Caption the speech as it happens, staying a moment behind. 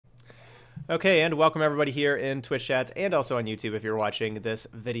Okay, and welcome everybody here in Twitch chats and also on YouTube if you're watching this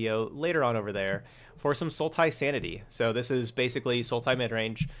video later on over there for some Sultai Sanity. So this is basically Sultai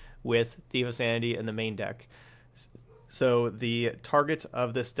midrange with Thief of Sanity in the main deck. So the target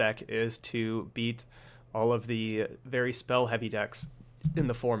of this deck is to beat all of the very spell-heavy decks in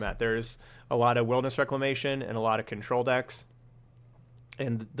the format. There's a lot of Wilderness Reclamation and a lot of control decks,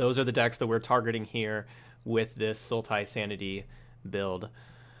 and those are the decks that we're targeting here with this Sultai Sanity build.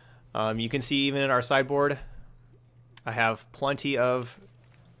 You can see even in our sideboard, I have plenty of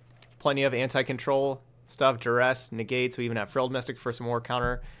anti-control stuff, duress, negates. We even have Frilled Mystic for some more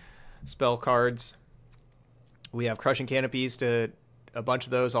counter spell cards. We have Crushing Canopies to a bunch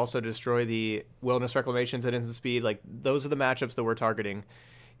of those also destroy the Wilderness Reclamations at instant speed. Like, those are the matchups that we're targeting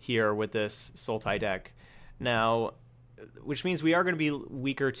here with this Sultai deck. Now, which means we are going to be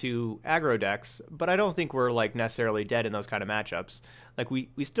weaker to aggro decks, but I don't think we're like necessarily dead in those kind of matchups. Like we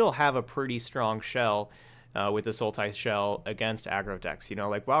still have a pretty strong shell with the Sultai shell against aggro decks. You know,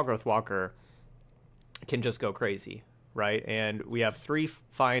 like Wildgrowth Walker can just go crazy, right? And we have 3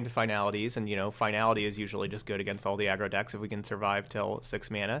 finalities, and you know, finality is usually just good against all the aggro decks if we can survive till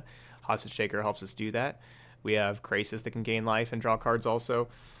 6 mana. Hostage Taker helps us do that. We have Krasis that can gain life and draw cards also.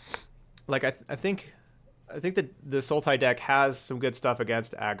 Like I think that the Sultai deck has some good stuff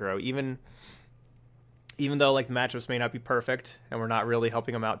against aggro, even though like the matchups may not be perfect and we're not really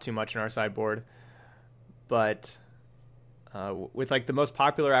helping them out too much in our sideboard. But with like the most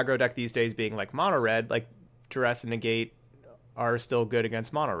popular aggro deck these days being like mono red, like duress and negate are still good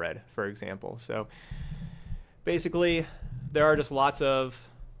against mono red, for example. So basically, there are just lots of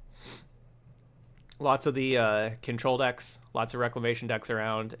the control decks, lots of reclamation decks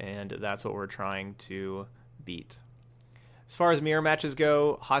around, and that's what we're trying to beat. As far as mirror matches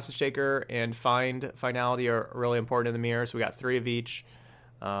go, Hostage Taker and Finality are really important in the mirror, so we got 3 of each.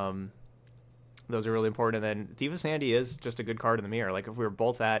 Those are really important. And then Thief of Sanity is just a good card in the mirror. Like if we were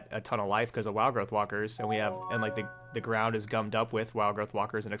both at a ton of life because of Wildgrowth Walkers, and like the ground is gummed up with Wildgrowth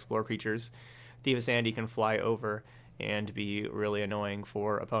Walkers and Explore creatures, Thief of Sanity can fly over and be really annoying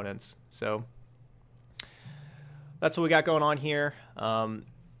for opponents. So that's what we got going on here.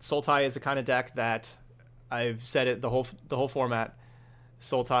 Sultai is the kind of deck that I've said it the whole format.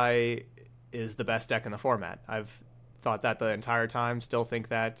 Sultai is the best deck in the format. I've thought that the entire time. Still think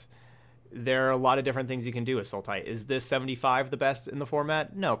that there are a lot of different things you can do with Sultai. Is this 75 the best in the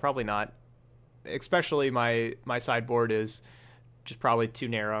format? No, probably not. Especially my sideboard is just probably too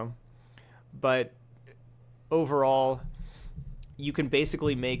narrow. But overall, you can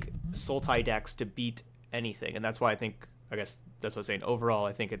basically make Sultai decks to beat anything, and that's why I guess that's what I'm saying. Overall,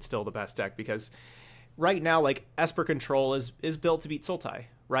 I think it's still the best deck because right now, like, Esper Control is built to beat Sultai,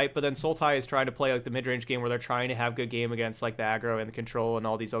 right? But then Sultai is trying to play like the mid-range game where they're trying to have good game against like the aggro and the control and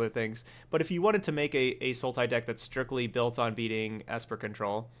all these other things. But if you wanted to make a Sultai deck that's strictly built on beating Esper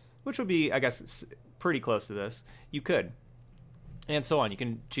Control, which would be, I guess, pretty close to this, you could. And so on. You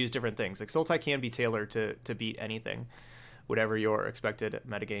can choose different things. Like, Sultai can be tailored to beat anything, whatever your expected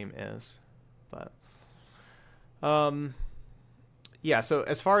metagame is. But yeah, so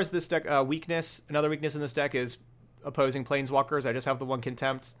as far as this deck, weakness, another weakness in this deck is opposing Planeswalkers. I just have the 1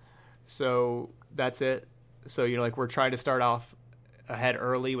 Contempt, so that's it. So, you know, like, we're trying to start off ahead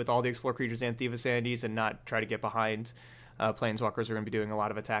early with all the Explore creatures and Thief of Sanities and not try to get behind Planeswalkers. We're going to be doing a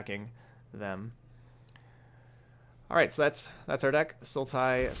lot of attacking them. All right, so that's our deck,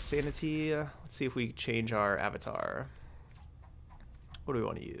 Sultai Sanity. Let's see if we change our avatar. What do we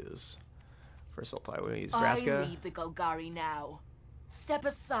want to use for Sultai? We want to use Vraska. I lead the Golgari now. Step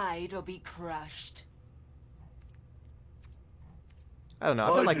aside or be crushed. I don't know.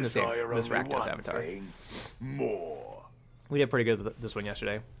 I've been liking this Rakdos avatar. More. We did pretty good with this one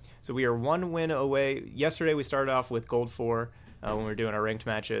yesterday. So we are 1 win away. Yesterday we started off with Gold 4 when we were doing our ranked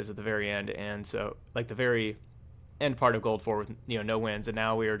matches at the very end, and so like the very end part of Gold 4 with, you know, no wins, and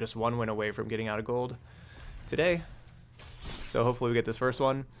now we are just 1 win away from getting out of Gold today. So hopefully we get this first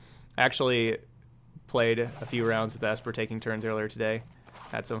one. I actually played a few rounds with Esper taking turns earlier today.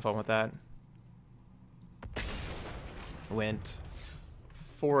 Had some fun with that. Went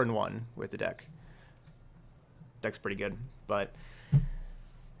 4-1 with the deck. Deck's pretty good, but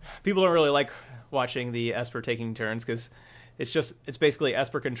people don't really like watching the Esper taking turns because it's basically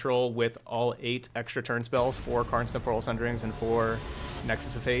Esper Control with all 8 extra turn spells, 4 Karn's Temporal Sunderings and 4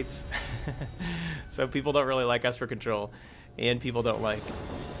 Nexus of Fates. So people don't really like Esper Control, and people don't like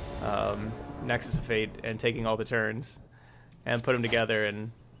Nexus of Fate and taking all the turns and put them together, and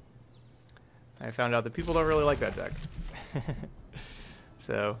I found out that people don't really like that deck.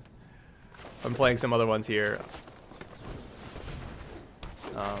 So I'm playing some other ones here.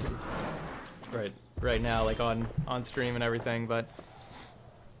 right now, like on stream and everything. But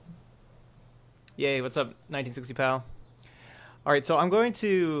yay, what's up, 1960 pal? All right, so I'm going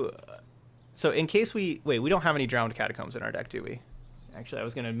to. So in case we don't have any Drowned Catacombs in our deck, do we? Actually, I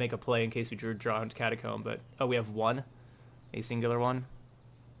was gonna make a play in case we drew Drowned Catacomb, but oh, we have one, a singular one.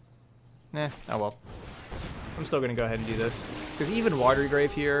 Oh well. I'm still gonna go ahead and do this because even Watery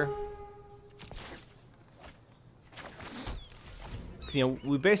Grave here. You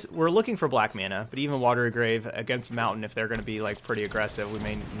know, we're looking for black mana, but even Watery Grave against Mountain, if they're going to be like pretty aggressive, we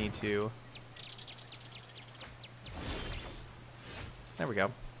may need to. There we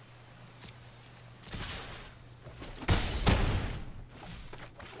go.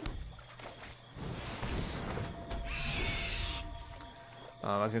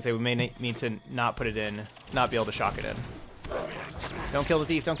 I was gonna say we may need to not put it in, not be able to shock it in. Don't kill the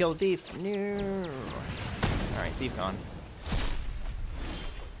thief! Don't kill the thief! No. All right, thief gone.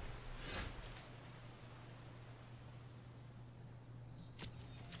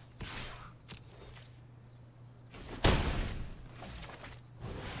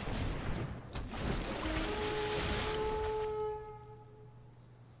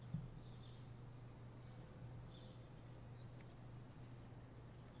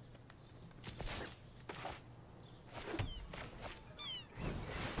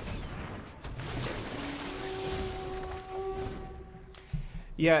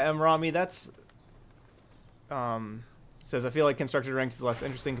 Yeah, Rami, that's says I feel like constructed ranked is less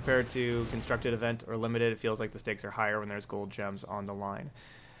interesting compared to constructed event or limited. It feels like the stakes are higher when there's gold gems on the line.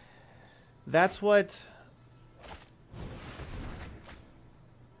 That's kind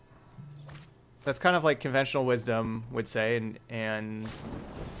of like conventional wisdom would say, and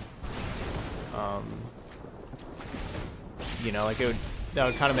you know, like that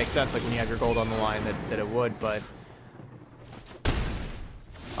would kind of make sense, like when you have your gold on the line that it would, but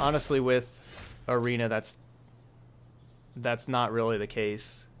honestly, with Arena, that's not really the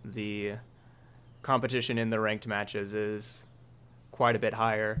case. The competition in the ranked matches is quite a bit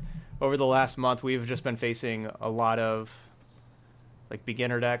higher. Over the last month, we've just been facing a lot of like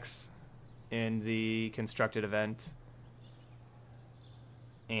beginner decks in the constructed event,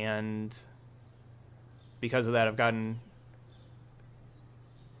 and because of that, I've gotten,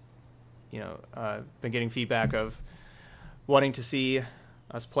 you know, been getting feedback of wanting to see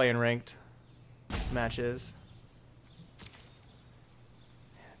us play in ranked matches.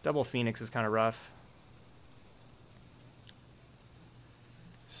 Double Phoenix is kind of rough.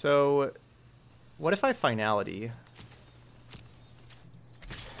 So, what if I Finality?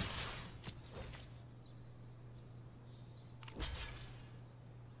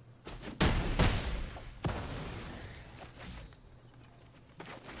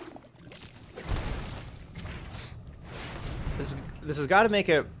 This has got to make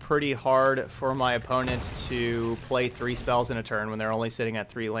it pretty hard for my opponent to play 3 spells in a turn when they're only sitting at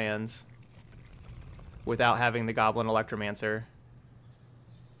 3 lands without having the Goblin Electromancer.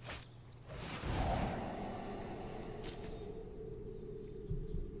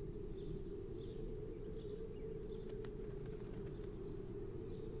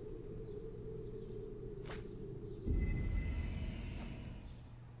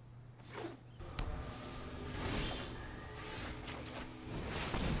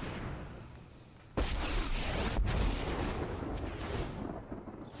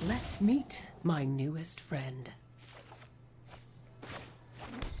 Let's meet my newest friend.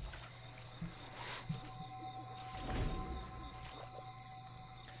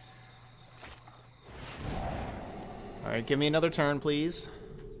 Alright, give me another turn, please.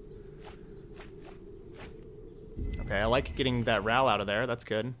 Okay, I like getting that Ral out of there. That's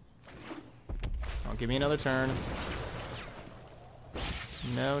good. Oh, give me another turn.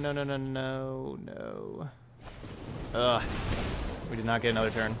 No, no, no, no, no, no. Ugh. We did not get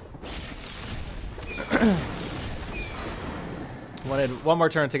another turn. Wanted one more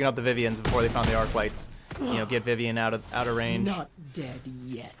turn taking out the Vivians before they found the Arc Lights. You know, get Vivian out of range. Not dead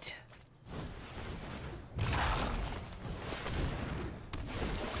yet.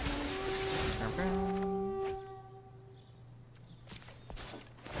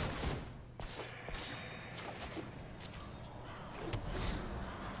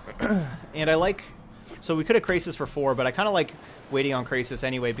 And I like, so we could have Krasis for 4, but I kind of like waiting on Krasis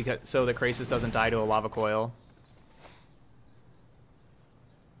anyway, because so the Krasis doesn't die to a Lava Coil.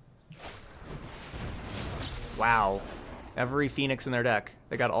 Wow. Every Phoenix in their deck.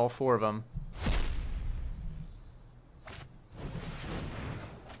 They got all 4 of them.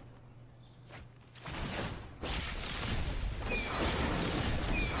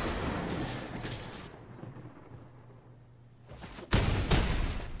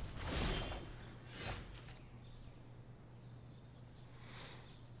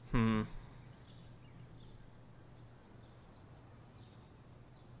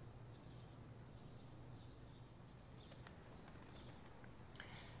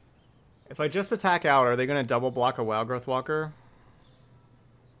 If I just attack out, are they going to double block a Wild Growth Walker?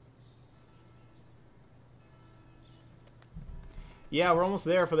 Yeah, we're almost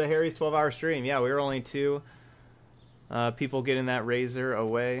there for the Harry's 12-hour stream. Yeah, we were only 2 people getting that Razor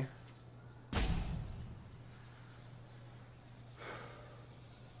away.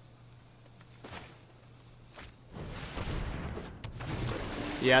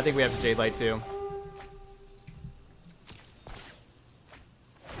 Yeah, I think we have to Jade Light too.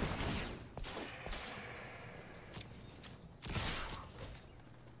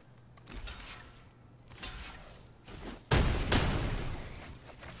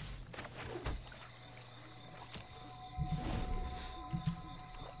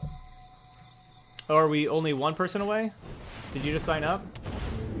 Oh, are we only 1 person away? Did you just sign up?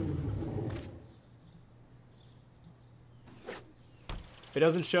 It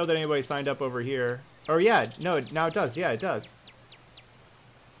doesn't show that anybody signed up over here. Or yeah, no, now it does. Yeah, it does.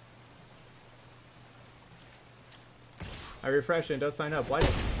 I refreshed and it does sign up. Why?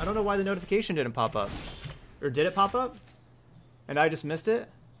 I don't know why the notification didn't pop up. Or did it pop up? And I just missed it?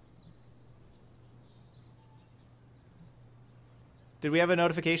 Did we have a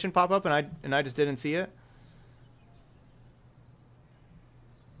notification pop up and I just didn't see it?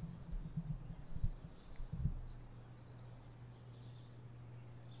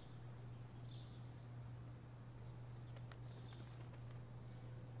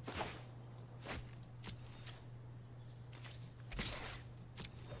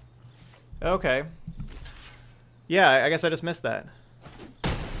 Okay. Yeah, I guess I just missed that.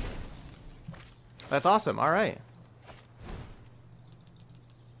 That's awesome. All right.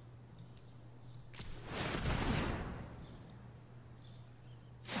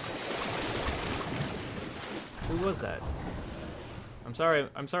 Who was that? I'm sorry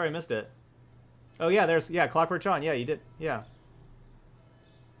I missed it. Oh yeah, yeah, Clockwork John. Yeah, you did. Yeah.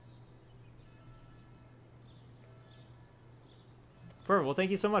 Perfect. Well, thank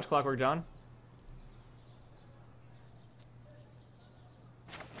you so much, Clockwork John.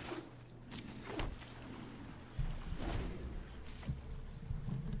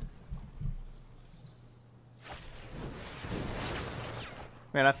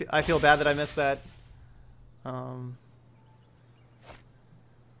 Man, I feel bad that I missed that. Alright,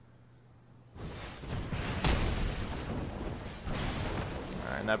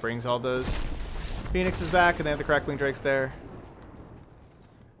 and that brings all those Phoenixes back, and they have the Crackling Drakes there.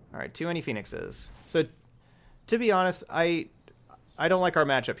 Alright, too many Phoenixes. So, to be honest, I don't like our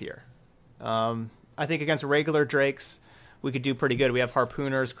matchup here. I think against regular Drakes, we could do pretty good. We have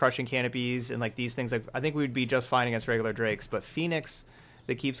Harpooners, Crushing Canopies, and like these things. Like I think we'd be just fine against regular Drakes. But Phoenix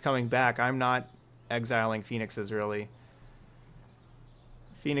that keeps coming back, I'm not exiling Phoenixes really.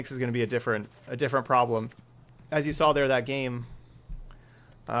 Phoenix is going to be a different problem. As you saw there that game,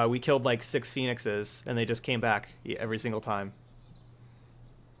 we killed like 6 Phoenixes, and they just came back every single time.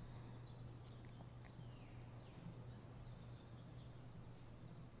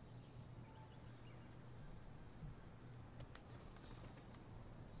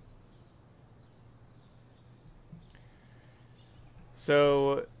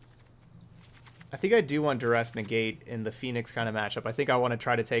 So, I think I do want Duress Negate in the Phoenix kind of matchup. I think I want to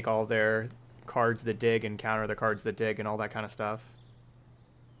try to take all their cards that dig and counter the cards that dig and all that kind of stuff.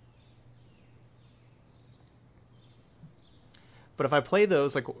 But if I play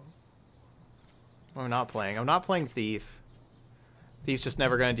those, like... I'm not playing Thief. Thief's just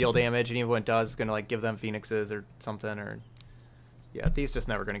never going to deal damage, and even when it does, it's going to like give them Phoenixes or something, or... Yeah, Thief's just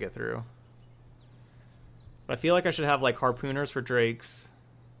never going to get through. But I feel like I should have like Harpooners for Drakes,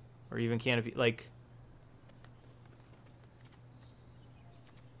 or even Canopy, like...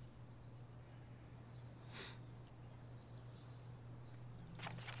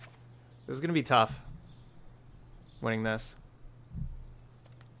 This is going to be tough, winning this.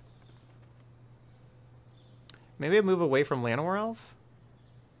 Maybe I move away from Llanowar Elf?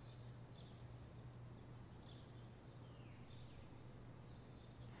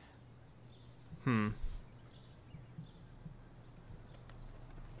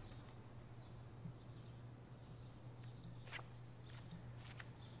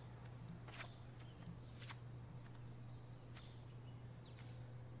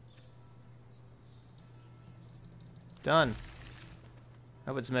 Done.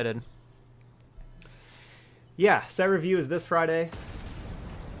 Hope it's submitted. Yeah, set review is this Friday.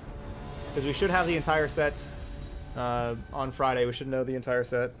 Because we should have the entire set on Friday. We should know the entire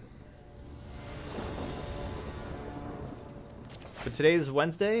set. But today's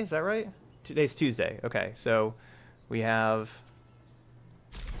Wednesday, is that right? Today's Tuesday. Okay, so we have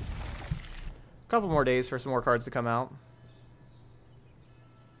a couple more days for some more cards to come out.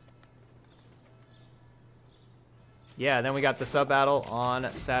 yeah, then we got the sub battle on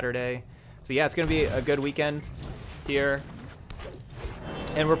Saturday. So yeah, it's gonna be a good weekend here.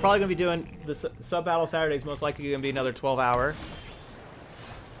 And we're probably gonna be doing the sub battle Saturdays. Most likely gonna be another 12-hour.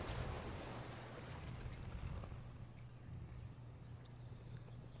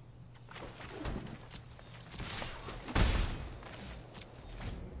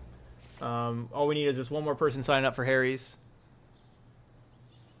 All we need is just one more person signing up for Harry's.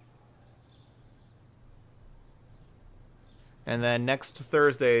 And then next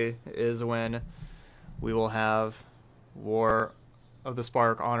Thursday is when we will have War of the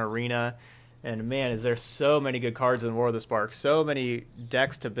Spark on Arena. And man, is there so many good cards in War of the Spark. So many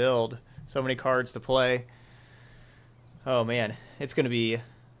decks to build. So many cards to play. Oh man, it's going to be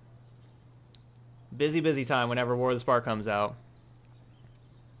busy, busy time whenever War of the Spark comes out.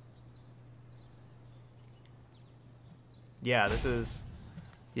 Yeah, this is,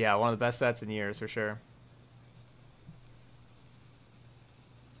 yeah, one of the best sets in years for sure.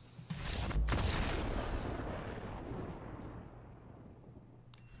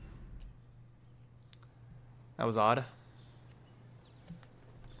 That was odd.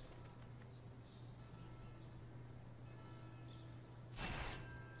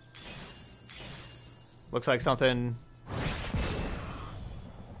 Looks like something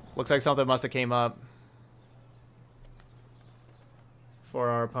must have came up for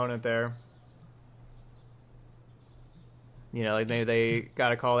our opponent there. You know, like maybe they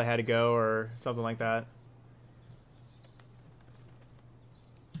got a call they had to go or something like that.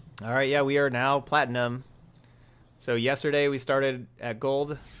 All right, yeah, we are now platinum. So yesterday we started at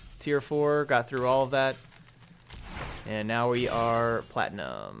gold tier 4, got through all of that, and now we are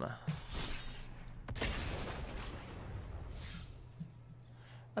platinum.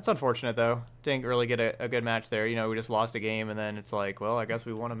 That's unfortunate, though. Didn't really get a good match there. You know, we just lost a game, and then it's like, well, I guess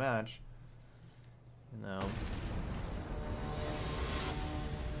we won a match. No.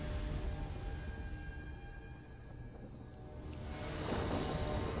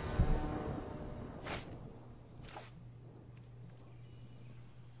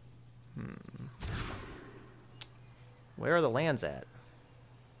 Where are the lands at?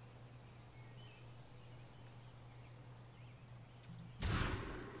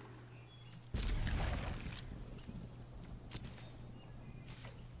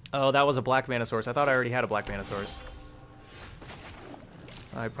 Oh, that was a black mana source. I thought I already had a black mana source.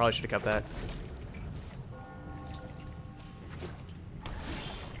 I probably should have kept that.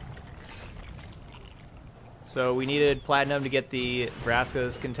 So we needed platinum to get the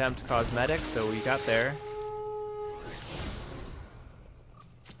Vraska's Contempt cosmetic, so we got there.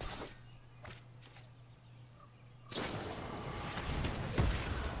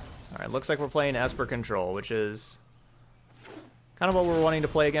 Alright, looks like we're playing Esper Control, which is kind of what we're wanting to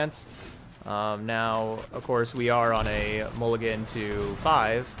play against. Now, of course, we are on a mulligan to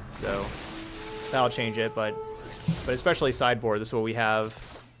 5, so that'll change it, but especially sideboard, this is what we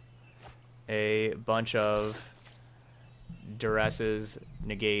have a bunch of duresses,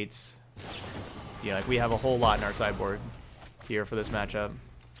 negates. Yeah, like we have a whole lot in our sideboard here for this matchup.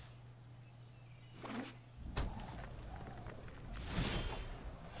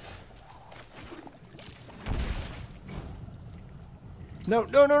 No,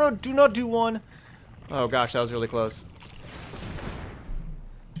 no, no, no, do not do one. Oh gosh, that was really close.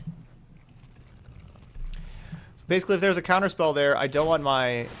 So basically, if there's a counterspell there, I don't want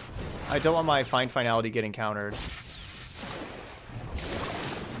my Find Finality getting countered.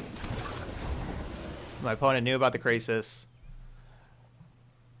 My opponent knew about the Krasis.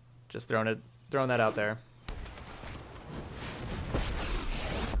 Just throwing that out there.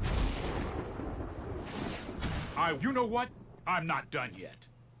 You know what? I'm not done yet.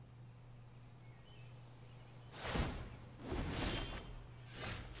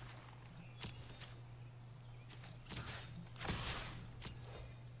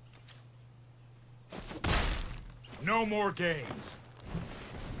 No more games.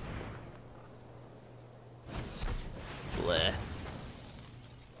 Bleh.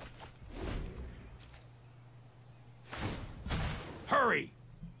 Hurry!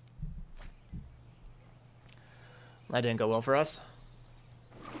 That didn't go well for us.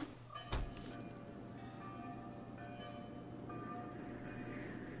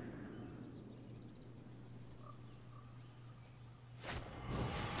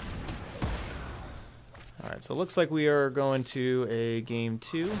 Alright, so it looks like we are going to a game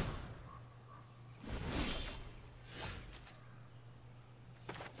 2.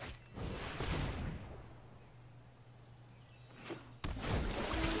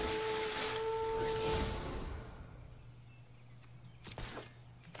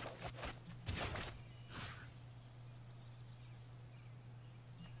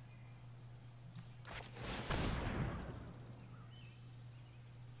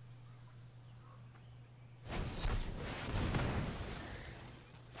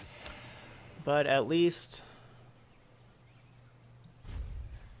 But at least,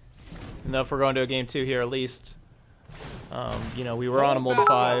 and if we're going to a game 2 here, at least, you know, we were on a mold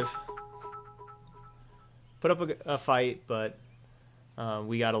 5. Put up a fight, but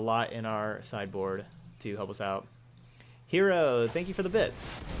we got a lot in our sideboard to help us out. Hero, thank you for the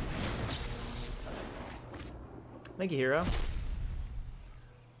bits. Thank you, Hero.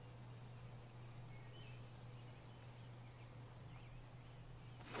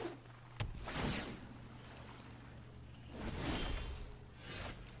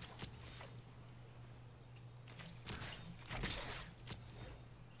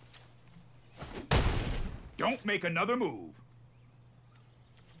 Don't make another move.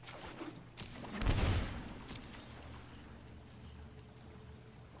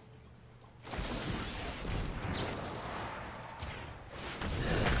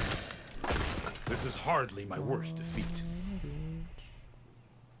 This is hardly my worst defeat.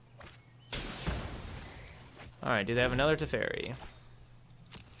 Alright, do they have another Teferi?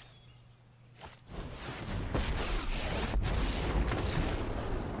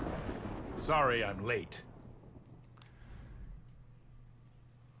 Sorry I'm late.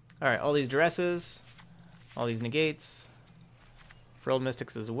 Alright, all these dresses, all these negates, frilled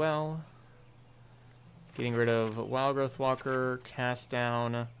mystics as well. Getting rid of Wild Growth Walker, Cast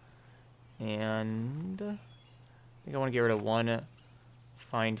Down, and I think I want to get rid of one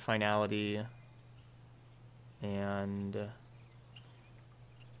Find Finality, and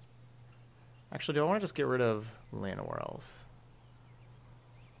actually, do I want to just get rid of Llanowar Elf?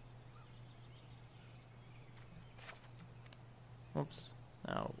 Oops.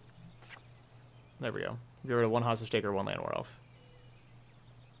 No. There we go. Get rid of one Hostage Taker, one Llanowar Elf.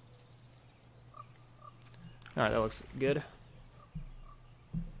 Alright, that looks good.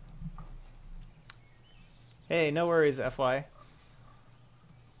 Hey, no worries, FY.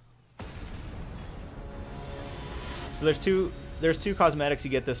 So there's two cosmetics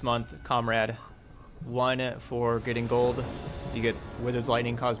you get this month, Comrade. One for getting gold, you get Wizard's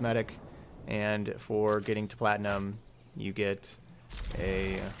Lightning cosmetic, and for getting to platinum, you get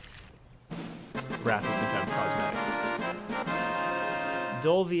a Wrath's Contempt cosmetic.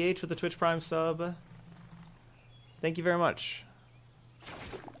 Dole VH with the Twitch Prime sub. Thank you very much.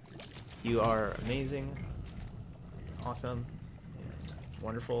 You are amazing, awesome,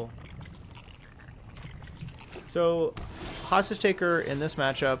 wonderful. So, Hostage Taker in this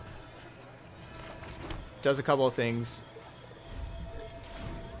matchup does a couple of things.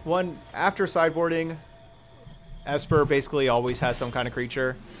 One, after sideboarding, Esper basically always has some kind of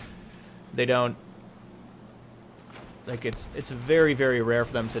creature. They don't, like, it's very, very rare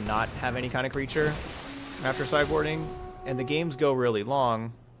for them to not have any kind of creature after sideboarding, and the games go really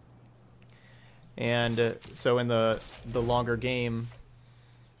long. And so in the longer game,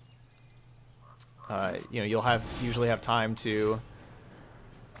 you know, you'll usually have time to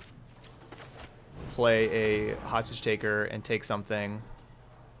play a Hostage Taker and take something.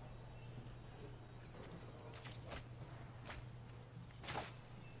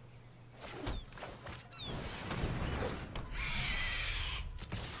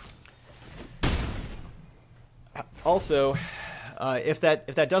 Also, if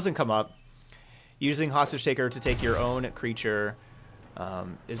that doesn't come up, using Hostage Taker to take your own creature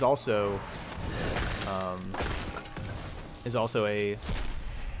is also a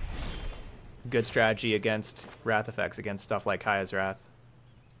good strategy against Wrath effects, against stuff like Kaya's Wrath.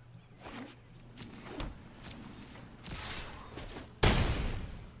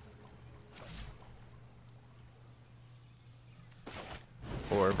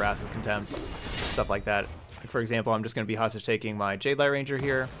 Or Brass's Contempt, stuff like that. Like, for example, I'm just going to be hostage taking my Jade Light Ranger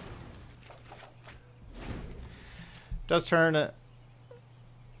here. Does turn,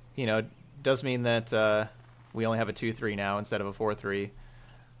 you know, does mean that we only have a 2/3 now instead of a 4/3,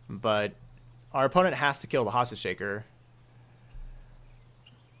 but our opponent has to kill the Hostage Taker,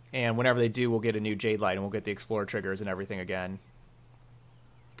 and whenever they do, we'll get a new Jade Light and we'll get the Explorer triggers and everything again,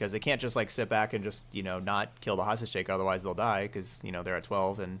 because they can't just like sit back and just, you know, not kill the Hostage Taker, otherwise they'll die, because, you know, they're at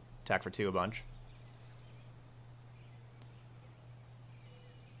 12 and attack for 2 a bunch.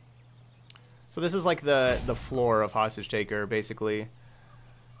 So this is like the floor of Hostage Taker, basically,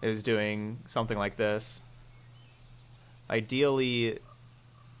 is doing something like this. Ideally,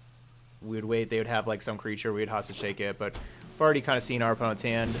 we would wait, they would have like some creature, we would Hostage Take it, but we've already kind of seen our opponent's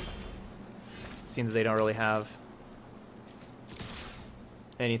hand, seen that they don't really have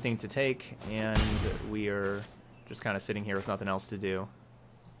anything to take, and we are just kind of sitting here with nothing else to do.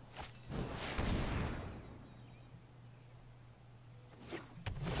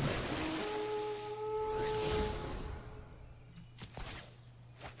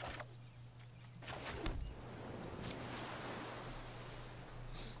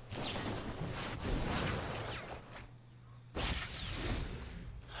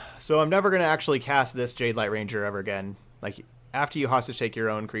 So I'm never going to actually cast this Jade Light Ranger ever again. Like, after you hostage take your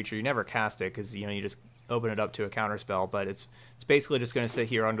own creature, you never cast it because, you know, you just open it up to a counter spell. But it's basically just going to sit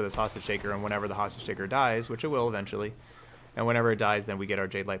here under this hostage taker, and whenever the hostage taker dies, which it will eventually, and whenever it dies, then we get our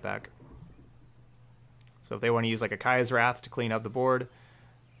Jade Light back. So if they want to use like a Kaya's Wrath to clean up the board,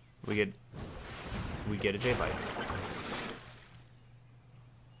 we get a Jade Light.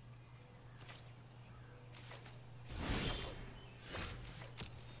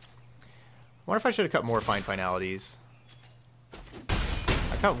 I wonder if I should have cut more Fine Finalities.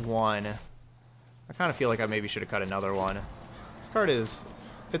 I cut one. I kind of feel like I maybe should have cut another one. This card it's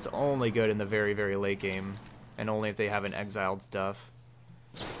only good in the very, very late game, and only if they haven't exiled stuff.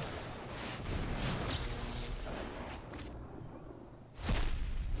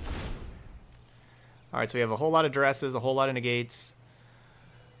 Alright, so we have a whole lot of Duresses, a whole lot of Negates.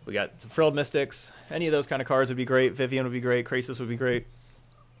 We got some Frilled Mystics. Any of those kind of cards would be great. Vivian would be great. Krasis would be great.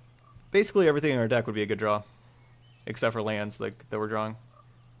 Basically everything in our deck would be a good draw. Except for lands that we're drawing.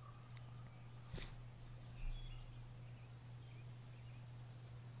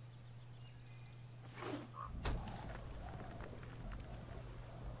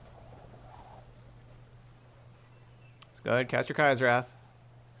 So go ahead, cast your Kaya's Wrath.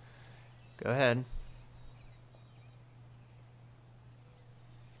 Go ahead.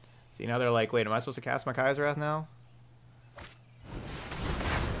 See, now they're like, wait, am I supposed to cast my Kaya's Wrath now?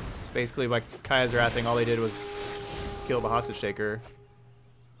 Basically, by Kaya's Wrathing, all they did was kill the hostage taker.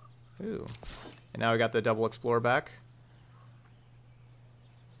 Ooh. And now we got the double Explore back.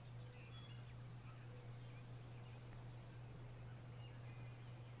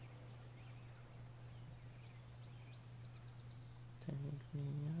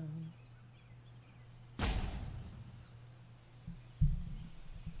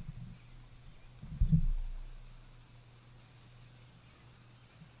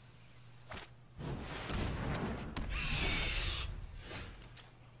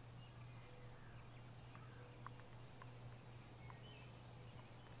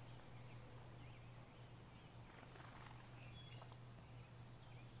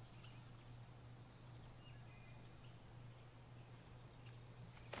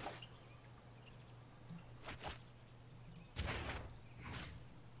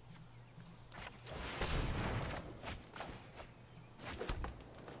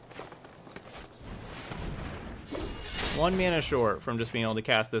 One mana short from just being able to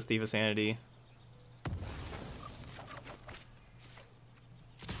cast this Thief of Sanity.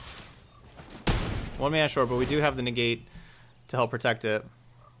 One mana short, but we do have the negate to help protect it.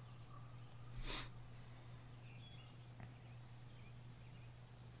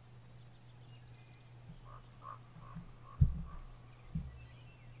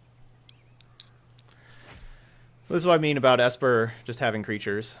 This is what I mean about Esper just having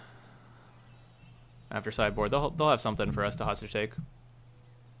creatures. After sideboard, they'll have something for us to hostage take.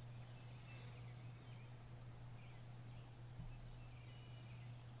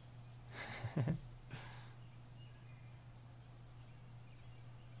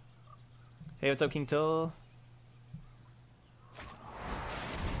 Hey, what's up, King Till?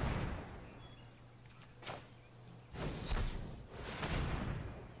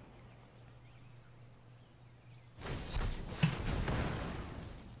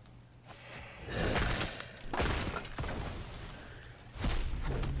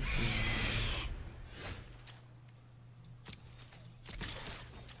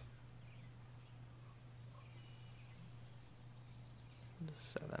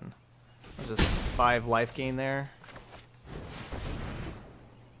 Seven. Just 5 life gain there.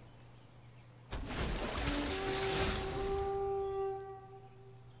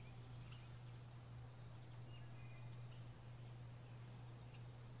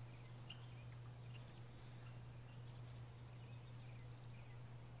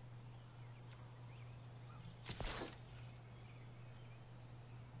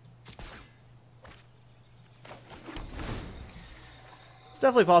 It's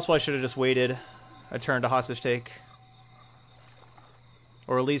definitely possible I should have just waited a turn to hostage take.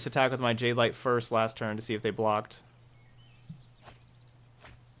 Or at least attack with my Jade Light first last turn to see if they blocked.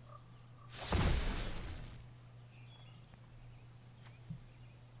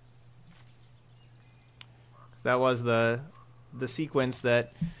 That was the sequence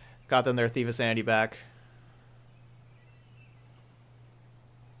that got them their Thief of Sanity back.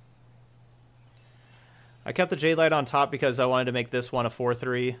 I kept the Jade Light on top because I wanted to make this one a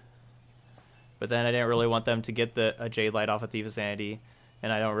 4/3. But then I didn't really want them to get a Jade Light off of Thief of Sanity.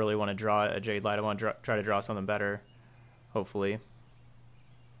 And I don't really want to draw a Jade Light. I want to try to draw something better, hopefully.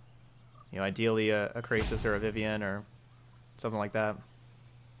 You know, ideally a Krasis or a Vivian or something like that.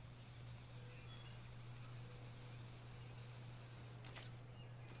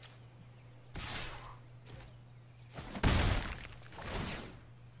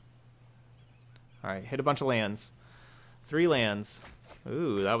 Alright, hit a bunch of lands. 3 lands.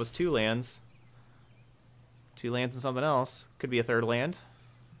 Ooh, that was 2 lands. 2 lands and something else. Could be a 3rd land.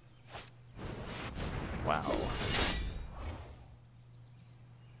 Wow.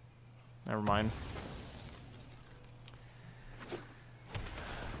 Never mind.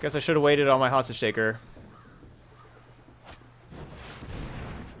 Guess I should have waited on my hostage taker.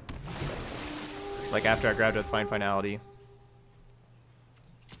 Like after I grabbed it with Fine Finality.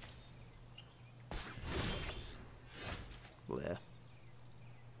 Blech.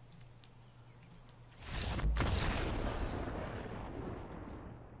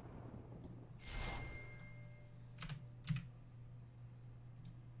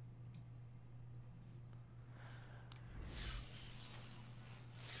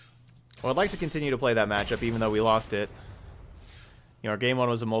 Well, I'd like to continue to play that matchup even though we lost it. You know, our game 1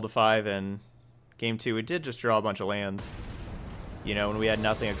 was a mold of 5, and game 2 we did just draw a bunch of lands. You know, when we had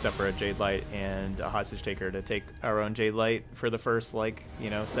nothing except for a Jade Light and a Hostage Taker to take our own Jade Light for the first, like, you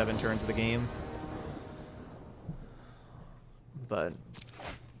know, 7 turns of the game. But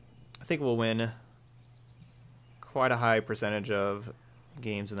I think we'll win quite a high percentage of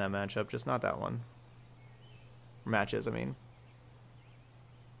games in that matchup, just not that one. Matches, I mean.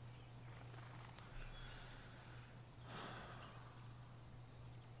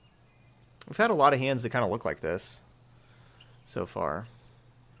 We've had a lot of hands that kind of look like this so far.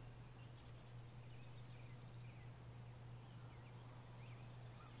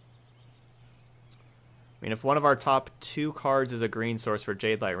 I mean, if one of our top 2 cards is a green source for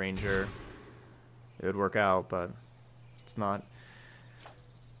Jade Light Ranger, it would work out, but it's not.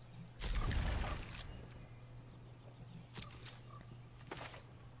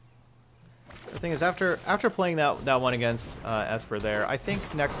 The thing is, after playing that one against Esper there, I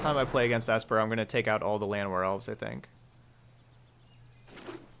think next time I play against Esper, I'm going to take out all the Llanowar Elves, I think.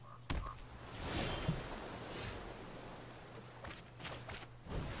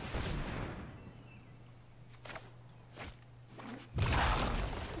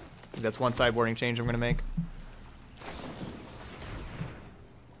 That's one sideboarding change I'm going to make.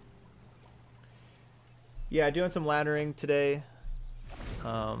 Yeah, doing some laddering today.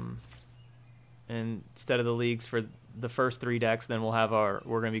 Instead of the leagues for the first 3 decks, then we're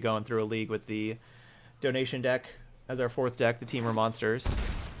going to be going through a league with the donation deck as our 4th deck, the Teamer Monsters.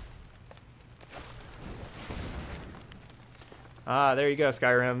 Ah, there you go,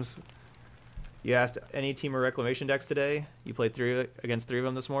 Skyrims. You asked any Teamer Reclamation decks today? You played against 3 of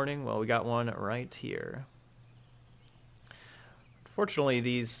them this morning? Well, we got one right here. Fortunately,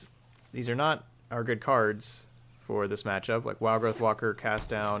 these are not our good cards for this matchup, like Wild Growth Walker, Cast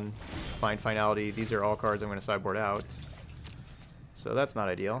Down, Find Finality. These are all cards I'm going to sideboard out. So that's not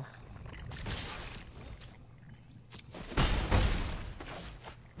ideal.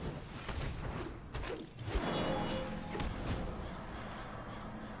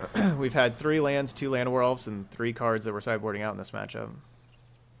 We've had 3 lands, 2 Llanowar Elves, and 3 cards that we're sideboarding out in this matchup.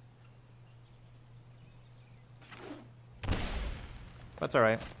 That's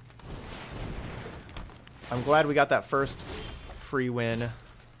alright. I'm glad we got that first free win.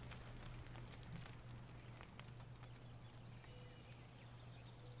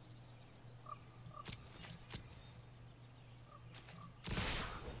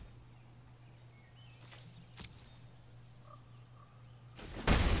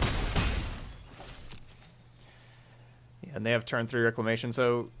 Yeah, and they have turn 3 Reclamation,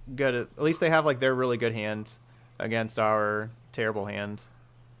 so good. At least they have like their really good hand against our terrible hand.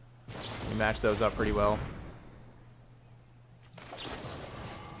 We match those up pretty well.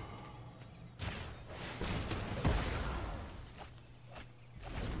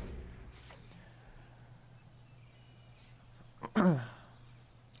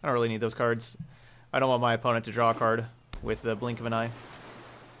 I don't really need those cards. I don't want my opponent to draw a card with the blink of an eye.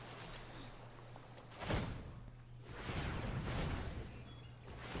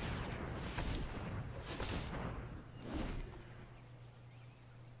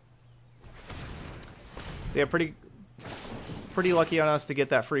 So yeah, pretty lucky on us to get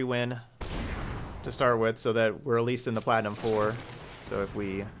that free win to start with, so that we're at least in the Platinum 4. So if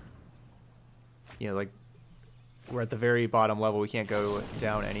we, you know, like, we're at the very bottom level, we can't go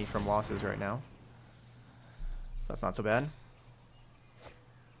down any from losses right now. So that's not so bad.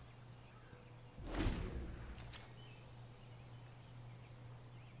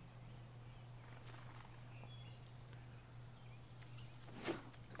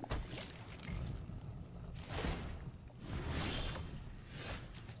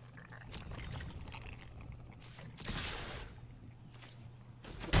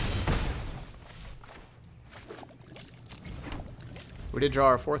 We did draw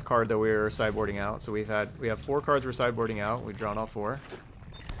our 4th card that we were sideboarding out, so we have 4 cards we're sideboarding out. We've drawn all 4.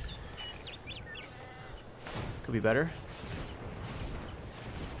 Could be better.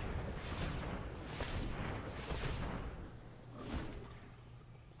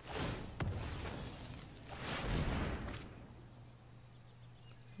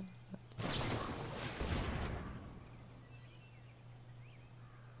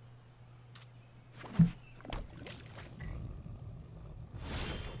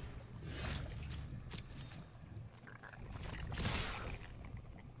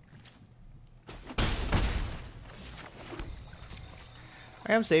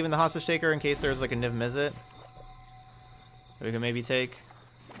 I am saving the hostage taker in case there's like a Niv Mizzet that we can maybe take.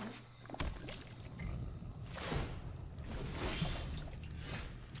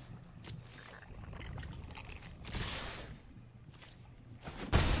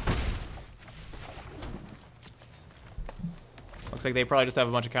 Looks like they probably just have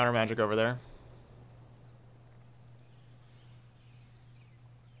a bunch of counter magic over there.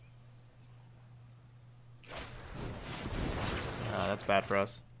 That's bad for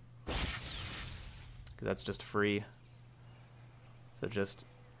us. Because that's just free. So just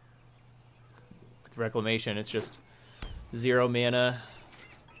with Reclamation, it's just 0 mana,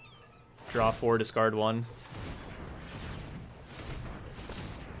 draw 4, discard 1.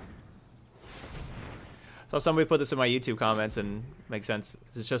 So somebody put this in my YouTube comments and makes sense.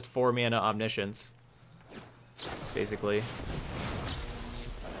 It's just 4 mana Omniscience, basically.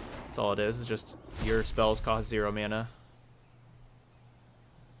 That's all it is. It's just your spells cost 0 mana.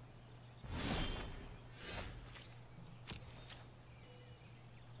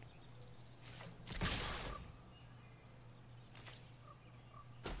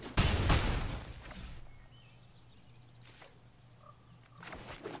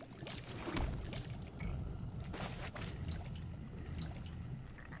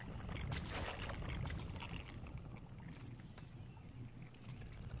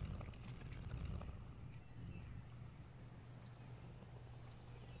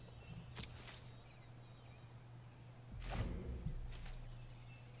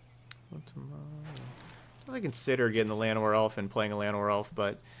 I consider getting the Llanowar Elf and playing a Llanowar Elf,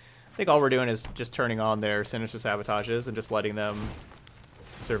 but I think all we're doing is just turning on their Sinister Sabotages and just letting them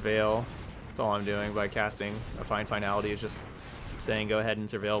surveil. That's all I'm doing by casting a Find Finality, is just saying go ahead and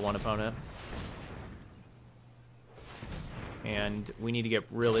surveil one opponent. And we need to get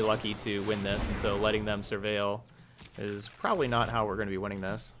really lucky to win this, and so letting them surveil is probably not how we're going to be winning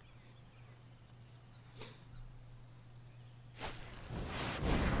this.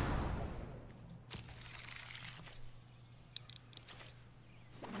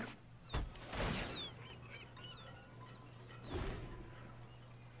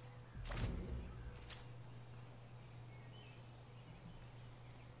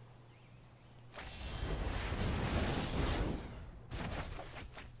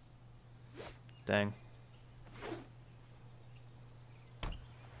 Dang.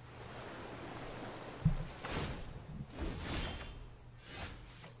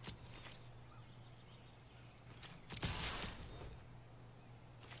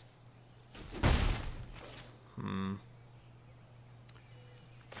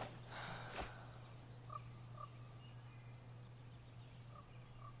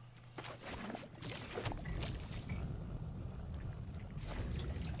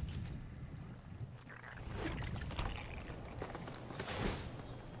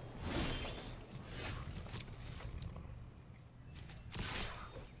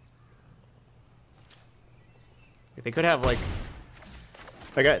 They could have like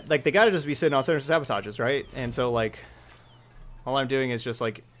they gotta just be sitting on Sinister Sabotages, right? And so like all I'm doing is just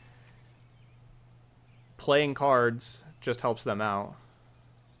like playing cards just helps them out.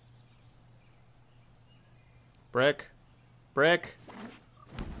 Brick. Brick.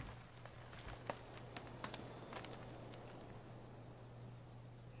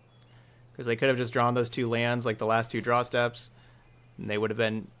 Because they could have just drawn those 2 lands like the last 2 draw steps, and they would have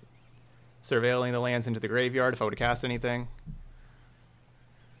been surveilling the lands into the graveyard if I would have cast anything.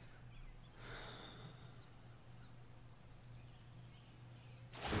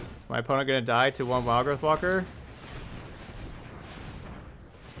 Is my opponent going to die to 1 Wildgrowth Walker?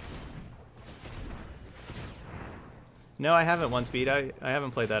 No, I haven't 1 speed. I haven't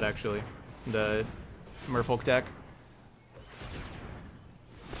played that actually. The Merfolk deck.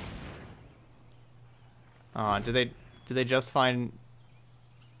 Did they just find...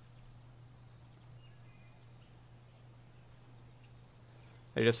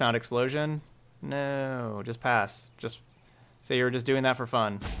 They just found Explosion? No, just pass. Just say you were just doing that for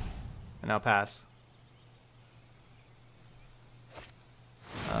fun. And now pass.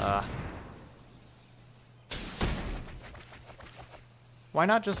 Why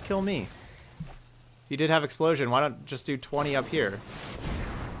not just kill me? You did have explosion. Why not just do 20 up here?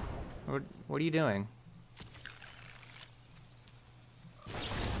 What are you doing?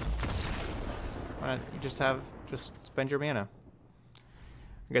 Why not you just spend your mana?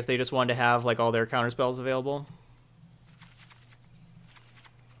 I guess they just wanted to have like all their counter spells available.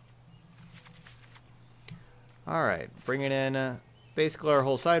 All right, bringing in basically our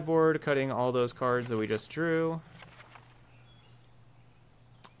whole sideboard, cutting all those cards that we just drew.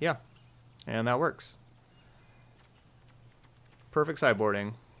 Yeah, and that works. Perfect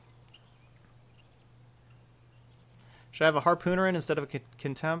sideboarding. Should I have a Harpooner in instead of a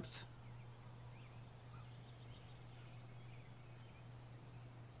Contempt?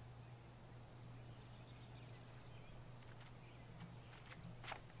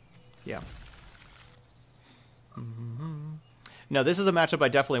 Yeah. No, this is a matchup I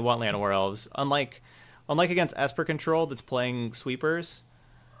definitely want Llanowar Elves. Unlike against Esper Control that's playing sweepers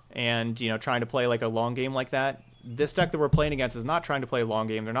and, you know, trying to play like a long game like that, this deck that we're playing against is not trying to play a long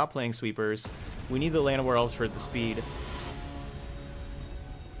game. They're not playing sweepers. We need the Llanowar Elves for the speed.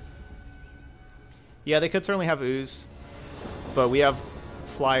 Yeah, they could certainly have Ooze, but we have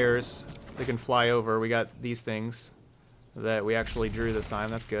flyers. They can fly over. We got these things that we actually drew this time.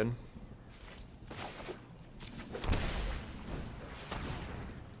 That's good.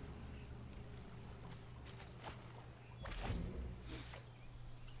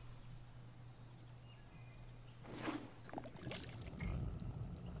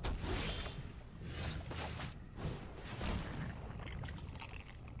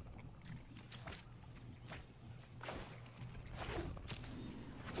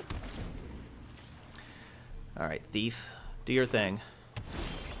 All right, Thief, do your thing.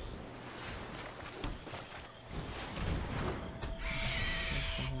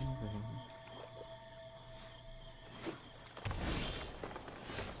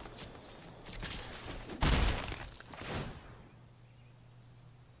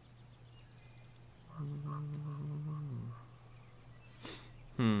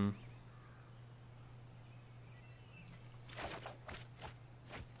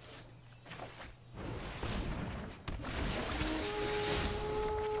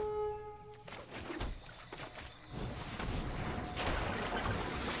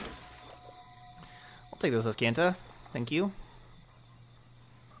 I'll take this as Kanta. Thank you.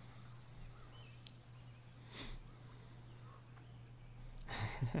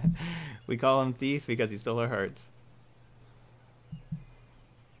 We call him Thief because he stole our hearts.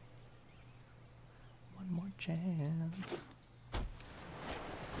 One more chance.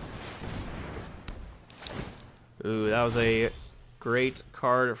 Ooh, that was a great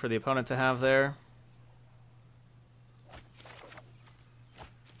card for the opponent to have there.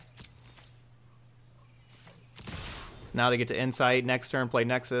 So now they get to Insight. Next turn, play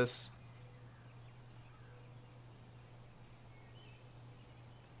Nexus.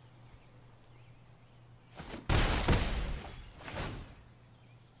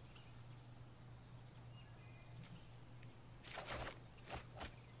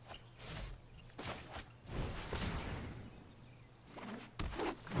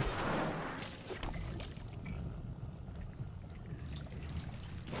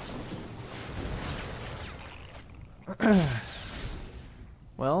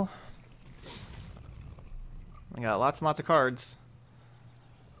 Well, I got lots and lots of cards.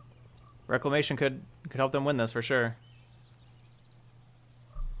 Reclamation could help them win this for sure.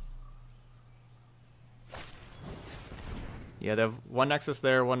 Yeah, they have one Nexus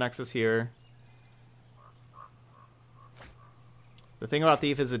there, one Nexus here. The thing about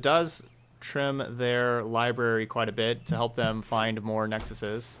Thief is it does trim their library quite a bit to help them find more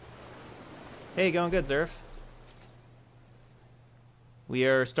Nexuses. Hey, going good, Zerf. We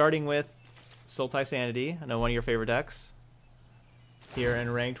are starting with Sultai Sanity. I know one of your favorite decks. Here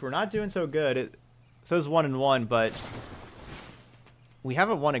in ranked, we're not doing so good. It says 1-1, but we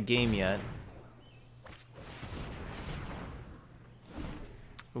haven't won a game yet.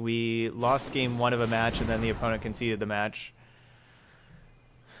 We lost game 1 of a match, and then the opponent conceded the match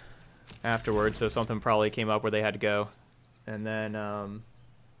afterwards. So something probably came up where they had to go, and then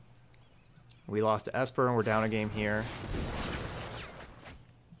we lost to Esper, and we're down a game here.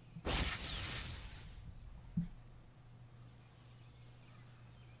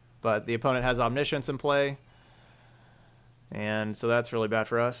 But the opponent has Omniscience in play, and so that's really bad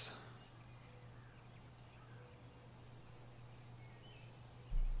for us.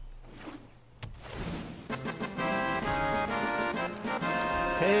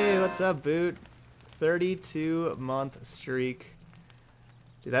 Hey, what's up, Boot? 32-month streak.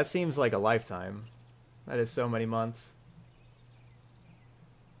 Dude, that seems like a lifetime. That is so many months.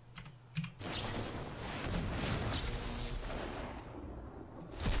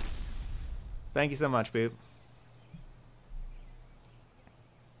 Thank you so much, Boop.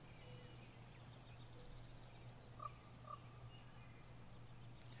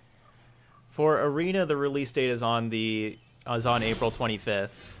 For Arena, the release date is on April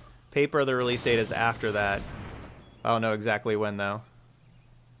 25th. Paper, the release date is after that. I don't know exactly when though.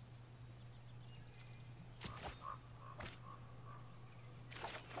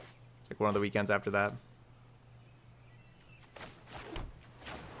 It's like one of the weekends after that.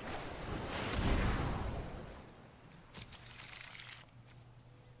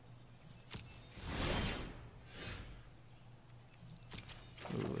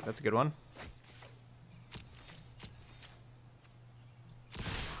 Ooh, that's a good one.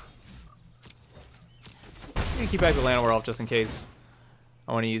 I'm gonna keep back the Llanowar Elf just in case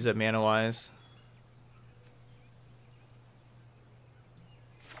I want to use it mana-wise.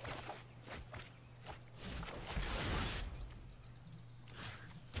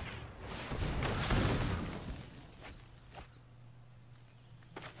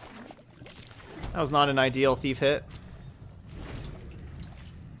 That was not an ideal thief hit.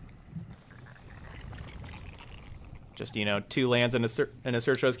 Just, you know, 2 lands and a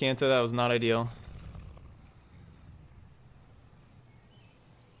Search Rose Canto. That was not ideal.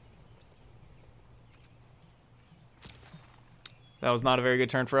 That was not a very good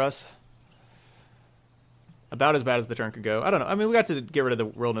turn for us. About as bad as the turn could go. I don't know. I mean, we got to get rid of the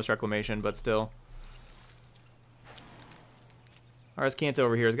Wilderness Reclamation, but still. Our Canto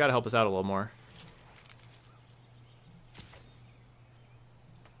over here has got to help us out a little more.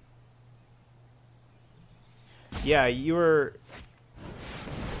 Yeah, you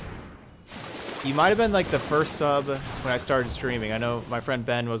might have been like the first sub when I started streaming. I know my friend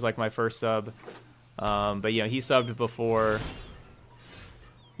Ben was like my first sub. But you know, he subbed before,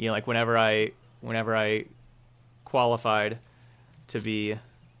 you know, like whenever I qualified to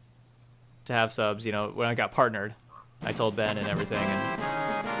have subs, you know, when I got partnered, I told Ben and everything,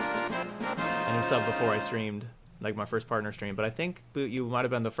 and he subbed before I streamed, like my first partner stream. But I think, Boot, you might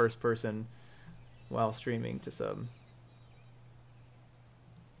have been the first person while streaming to sub.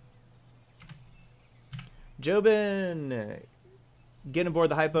 Jobin, getting aboard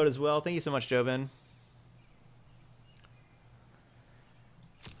the hype boat as well. Thank you so much, Jobin.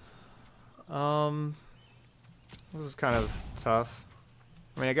 This is kind of tough.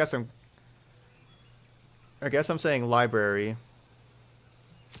 I mean, I guess I'm saying library.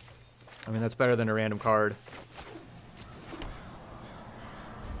 I mean, that's better than a random card.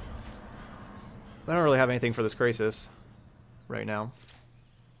 I don't really have anything for this Crisis right now.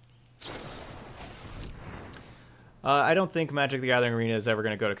 I don't think Magic the Gathering Arena is ever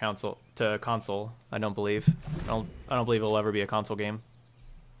going to go to console. I don't believe. I don't believe it'll ever be a console game.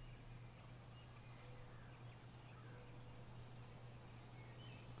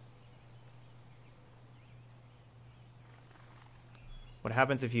 What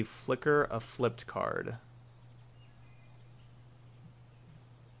happens if you flicker a flipped card?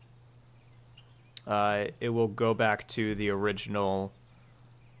 It will go back to the original,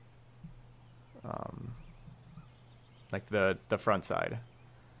 like the front side.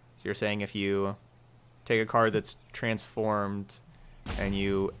 So you're saying if you take a card that's transformed and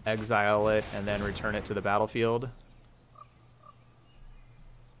you exile it and then return it to the battlefield,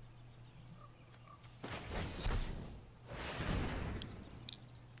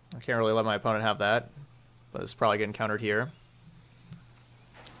 I can't really let my opponent have that, but it's probably getting countered here.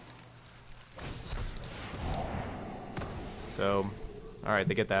 So, alright,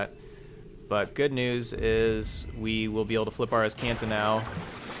 they get that. But good news is we will be able to flip our Azcanta now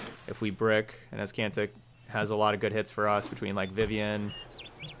if we brick, and Azcanta has a lot of good hits for us between like Vivian,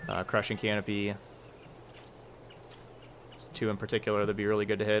 Crushing Canopy. It's 2 in particular that'd be really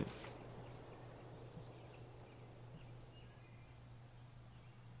good to hit.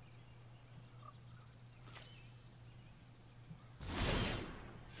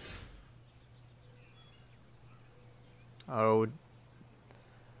 Oh,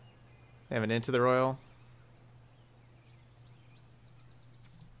 they have an Into the Royal.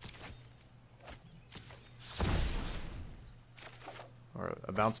 Or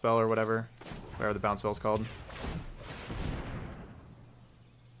a bounce spell or whatever the bounce spell's called.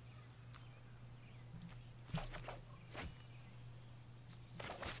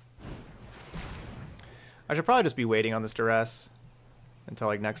 I should probably just be waiting on this Duress until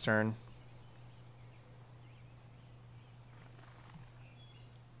like next turn.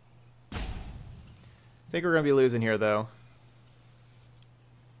 I think we're going to be losing here, though.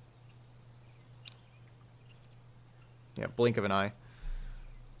 blink of an eye. I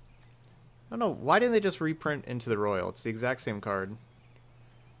don't know, why didn't they just reprint Into the Royal? It's the exact same card.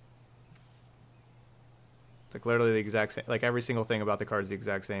 It's like literally the exact same, like every single thing about the card is the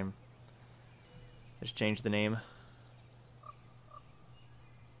exact same. Just change the name.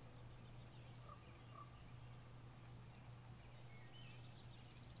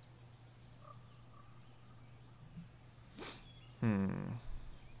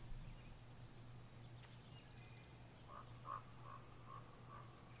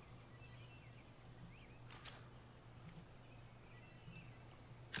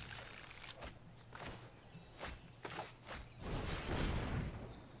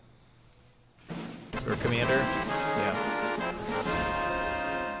 Or Commander? Yeah.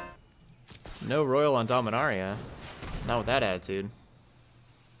 No Royal on Dominaria. Not with that attitude.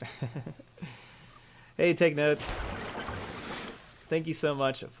 Hey, take notes. Thank you so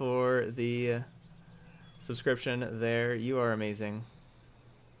much for the subscription there. You are amazing.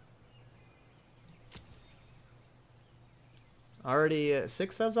 Already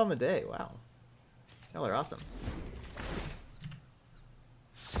 6 subs on the day. Wow. Y'all are awesome.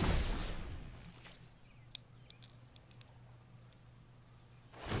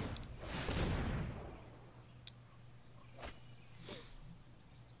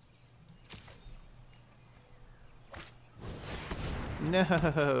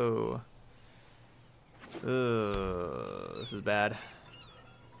 No. This is bad.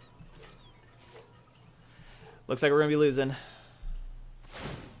 Looks like we're gonna be losing.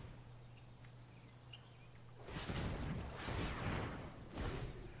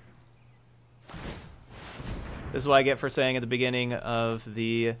 This is what I get for saying at the beginning of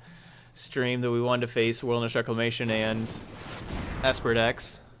the stream that we wanted to face Wilderness Reclamation and Esper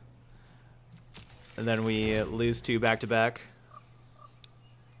decks. And then we lose 2 back-to-back.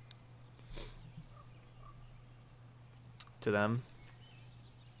 To them.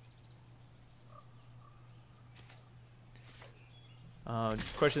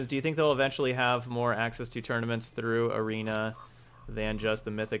 Question is, do you think they'll eventually have more access to tournaments through Arena than just the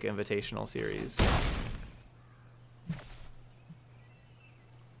Mythic Invitational series?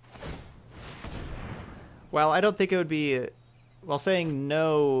 Well, I don't think it would be... Well, saying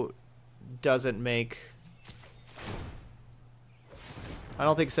no doesn't make... I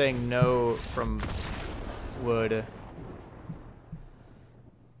don't think saying no from would...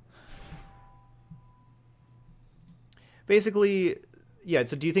 Basically, yeah,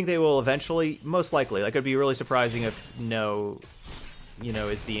 so do you think they will eventually? Most likely. Like, it'd be really surprising if no, you know,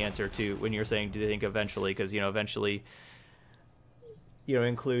 is the answer to when you're saying, do they think eventually? Because, you know, eventually, you know,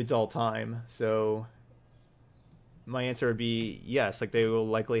 includes all time. So my answer would be yes. Like, they will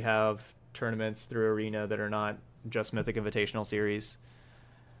likely have tournaments through Arena that are not just Mythic Invitational Series.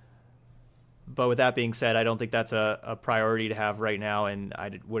 But with that being said, I don't think that's a priority to have right now, and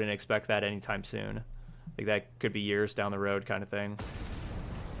I wouldn't expect that anytime soon. Like, that could be years down the road kind of thing.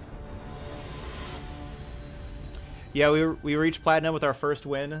 Yeah, we reached Platinum with our first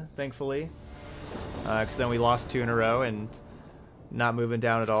win, thankfully. Because then we lost 2 in a row and not moving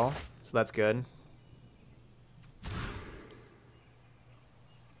down at all. So that's good.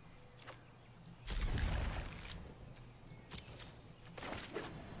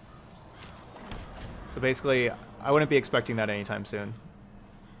 So basically, I wouldn't be expecting that anytime soon.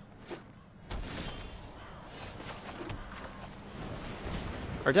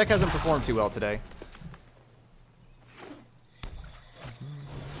 Our deck hasn't performed too well today.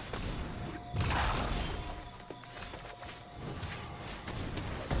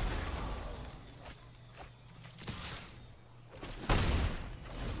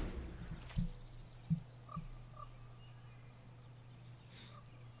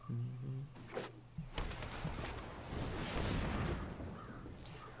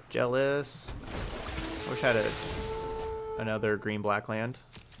 Jealous. Wish I had another green-black land.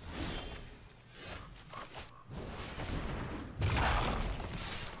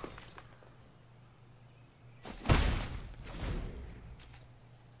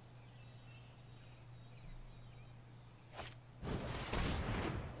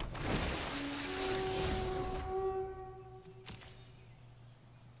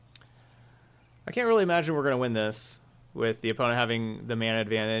 I can't really imagine we're going to win this with the opponent having the mana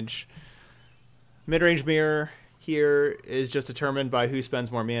advantage. Mid-range mirror here is just determined by who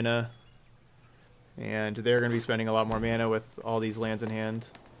spends more mana. And they're going to be spending a lot more mana with all these lands in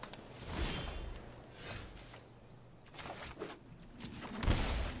hand.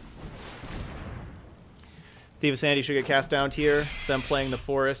 Thief of Sanity should get cast down here. Them playing the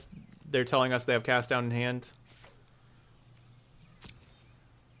forest, they're telling us they have cast down in hand.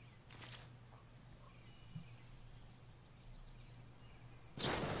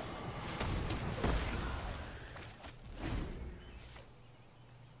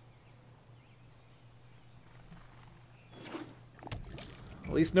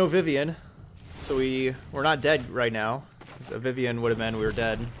 At least no Vivian. So we're not dead right now. A Vivian would have meant we were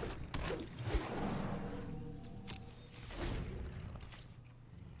dead.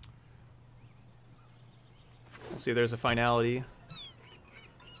 Let's see if there's a finality.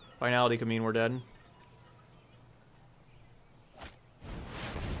 Finality could mean we're dead.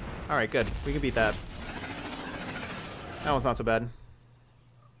 Alright, good. We can beat that. That one's not so bad.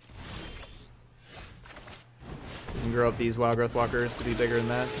 We can grow up these wild growth walkers to be bigger than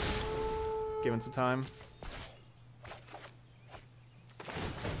that. Given some time.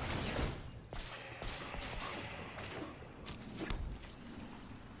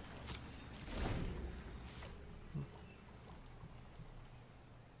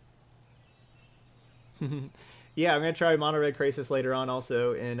 Yeah, I'm going to try Mono Red Crisis later on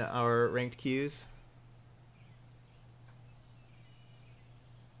also in our ranked queues.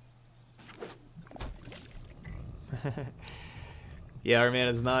 Yeah, our man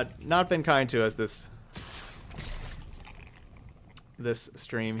has not been kind to us this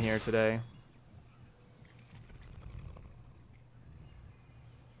stream here today.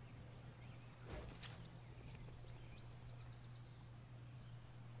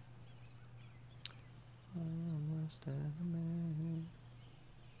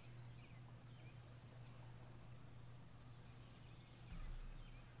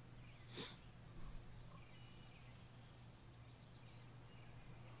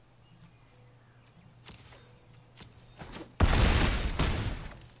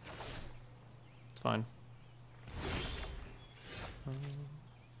 It's fine.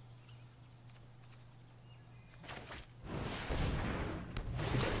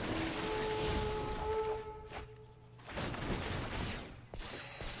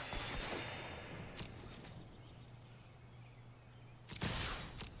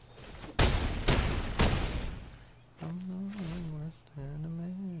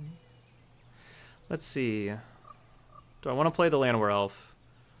 Let's see. Do I want to play the Llanowar Elf?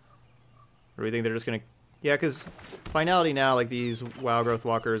 Or do we think they're just going to... Yeah, because finality now, like these wild growth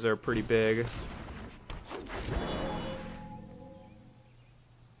walkers are pretty big.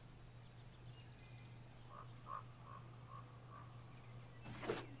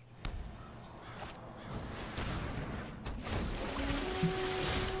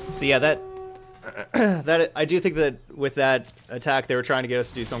 So yeah, that I do think that with that attack they were trying to get us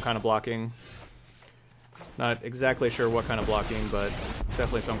to do some kind of blocking. Not exactly sure what kind of blocking, but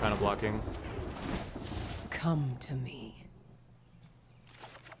definitely some kind of blocking. Come to me.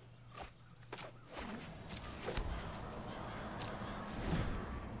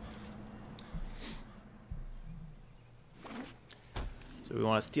 So we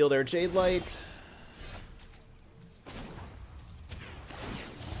want to steal their Jade Light.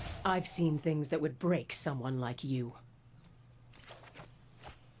 I've seen things that would break someone like you.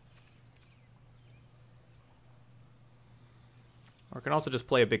 Or I can also just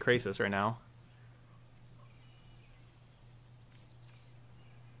play a big Krasis right now.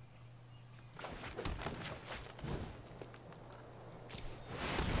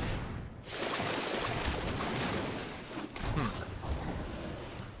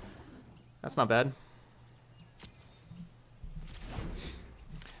 That's not bad.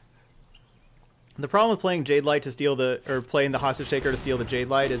 The problem with playing Jade Light to steal the, or playing the Hostage Taker to steal the Jade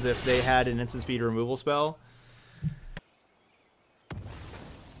Light is if they had an instant speed removal spell,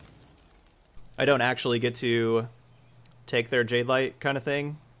 I don't actually get to take their Jade Light kind of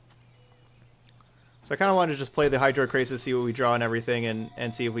thing. So I kind of want to just play the Hydro Krasis, see what we draw and everything,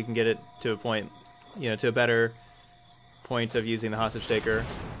 and see if we can get it to a point, you know, to a better point of using the Hostage Taker.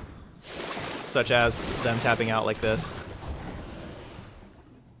 Such as them tapping out like this.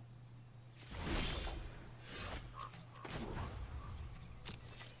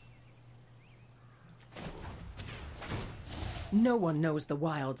 No one knows the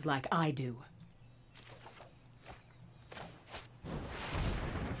wilds like I do.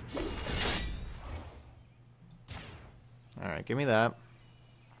 Alright, give me that.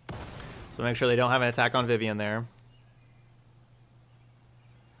 So make sure they don't have an attack on Vivian there.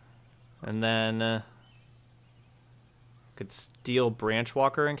 And then could steal Branch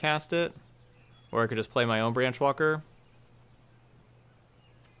Walker and cast it. Or I could just play my own Branch Walker.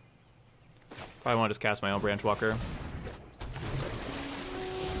 Probably want to just cast my own Branch Walker.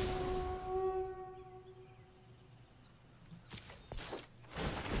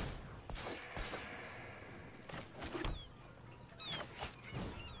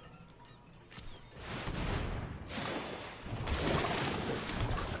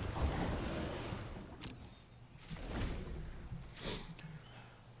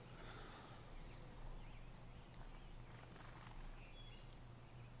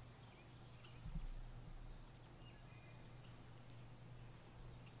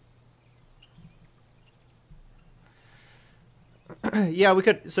 Yeah, we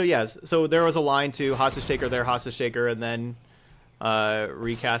could. So yes, so there was a line to hostage taker, their hostage taker, and then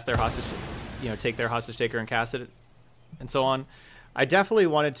recast their hostage. You know, take their hostage taker and cast it, and so on. I definitely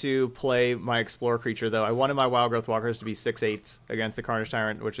wanted to play my Explorer creature, though. I wanted my Wild Growth Walkers to be 6/8 against the Carnage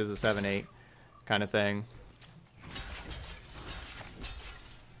Tyrant, which is a 7/8 kind of thing.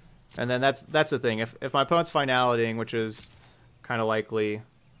 And then that's the thing. If my opponent's finalitying, which is kind of likely.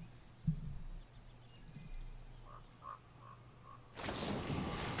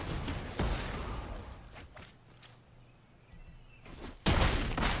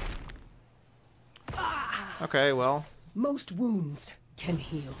 Okay, well. Most wounds can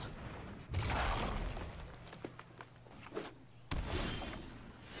heal.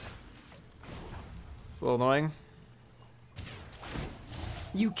 It's a little annoying.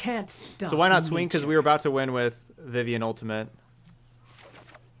 You can't stop. So why not swing? Because nature. we were about to win with Vivian Ultimate.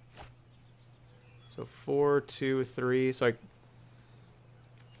 So 4, 2, 3. So I.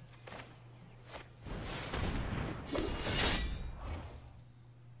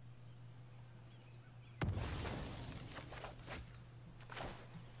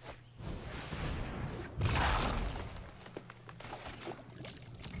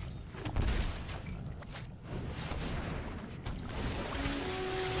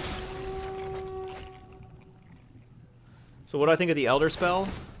 So what do I think of the Elder Spell?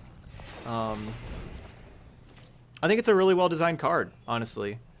 I think it's a really well designed card,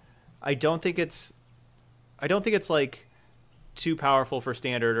 honestly. I don't think it's like too powerful for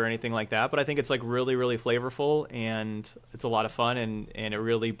standard or anything like that, but I think it's like really, really flavorful, and it's a lot of fun, and it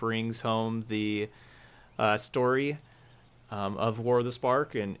really brings home the story of War of the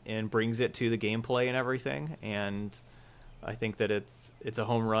Spark and brings it to the gameplay and everything. And I think that it's a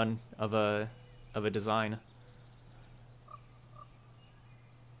home run of a design.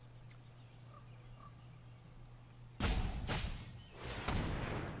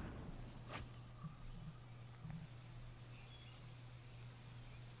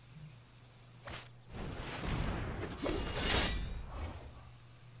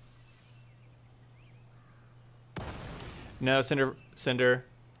 No, Cinder.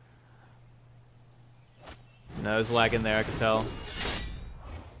 No, it's lagging there, I can tell.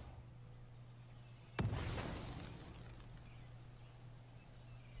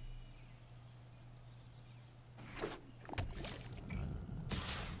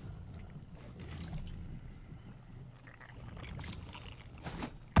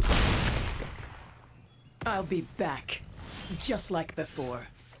 I'll be back, just like before.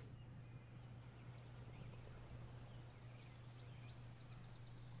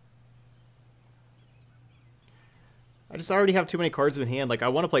 I just already have too many cards in hand. Like, I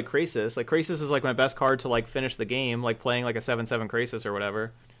want to play Krasis. Like, Krasis is like my best card to like finish the game, like playing like a 7/7 Krasis or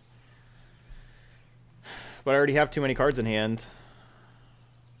whatever. But I already have too many cards in hand.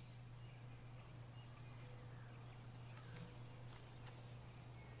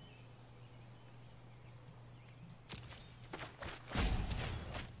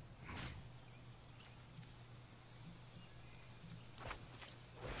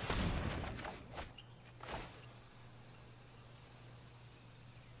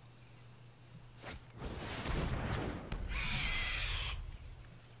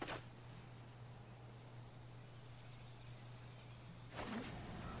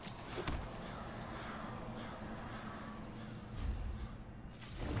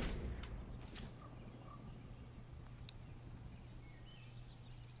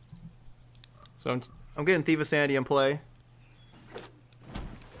 So I'm getting Thief of Sanity in play.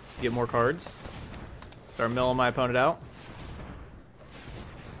 Get more cards. Start milling my opponent out.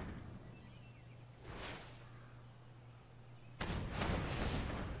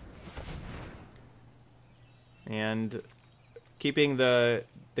 And keeping the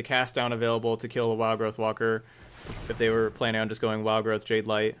cast down available to kill a Wild Growth Walker if they were planning on just going Wild Growth Jade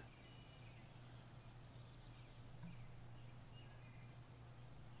Light.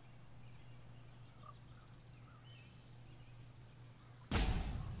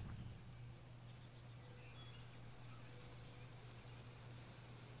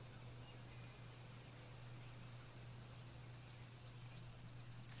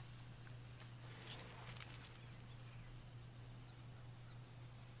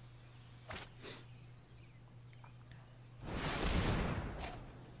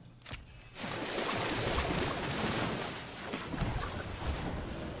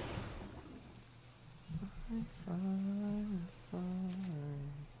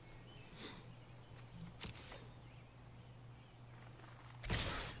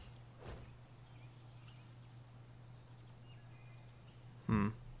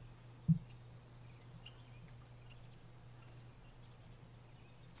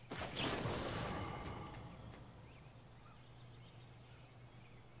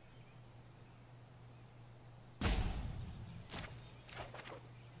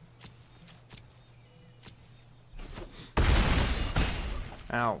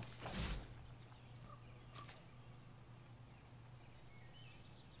 Ow.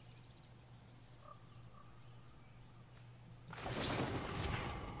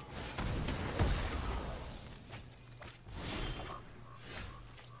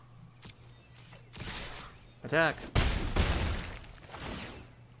 Attack.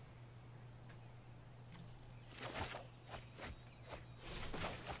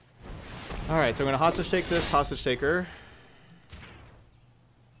 Alright, so I'm going to hostage take this hostage taker.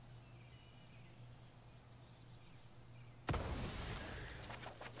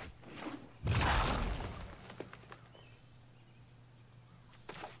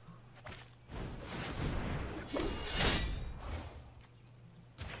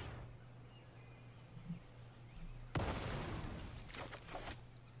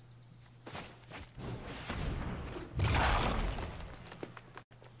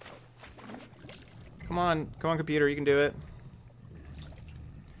 Come on, computer, you can do it.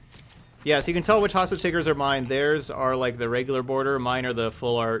 Yeah, so you can tell which hostage takers are mine. Theirs are like the regular border. Mine are the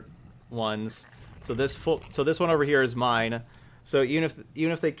full art ones. So this one over here is mine. So even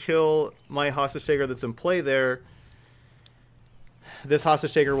if they kill my hostage taker that's in play there, this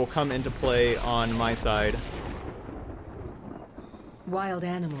hostage taker will come into play on my side. Wild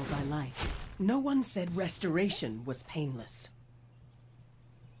animals I like. No one said restoration was painless.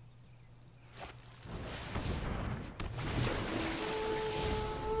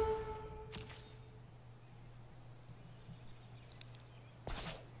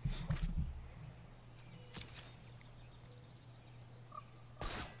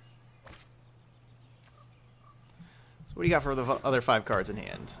 So what do you got for the other 5 cards in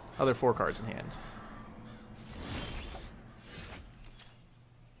hand? Other 4 cards in hand.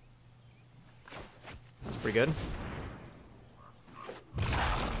 That's pretty good.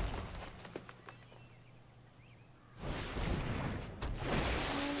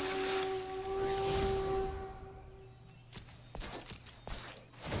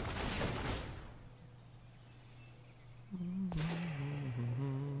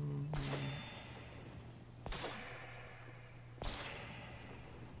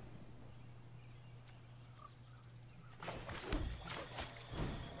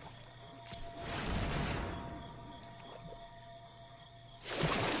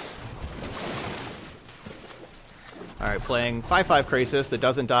 Alright, playing 5/5 Krasis that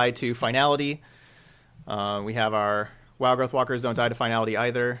doesn't die to Finality. We have our Wild Growth Walkers don't die to Finality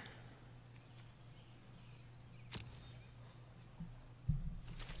either.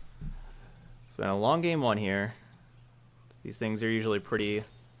 It's been a long game 1 here. These things are usually pretty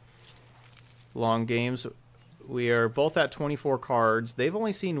long games. We are both at 24 cards. They've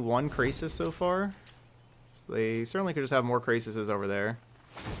only seen 1 Krasis so far. So they certainly could just have more Krasises over there.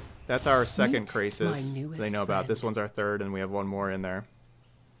 That's our second Krasis they know about. This one's our third, and we have 1 more in there.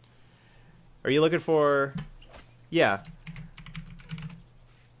 Are you looking for... Yeah.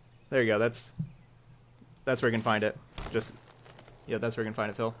 There you go. That's where you can find it. Just... Yeah, that's where you can find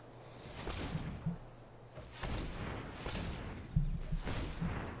it, Phil.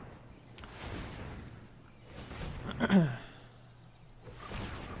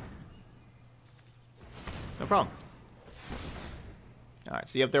 No problem. Alright,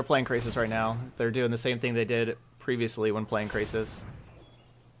 so yep, they're playing Krasis right now. They're doing the same thing they did previously when playing Krasis.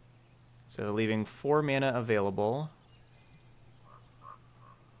 So leaving 4 mana available.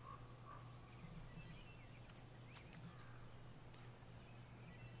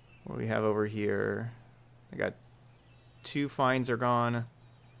 What do we have over here? I got 2 finds are gone.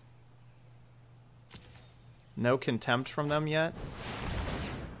 No contempt from them yet.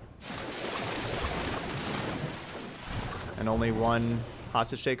 And only 1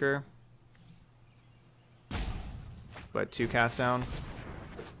 hostage taker. But 2 cast down.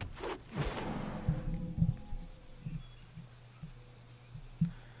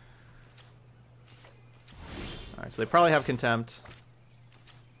 Alright, so they probably have contempt.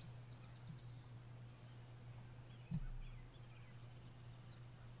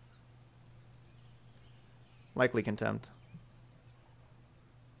 Likely contempt.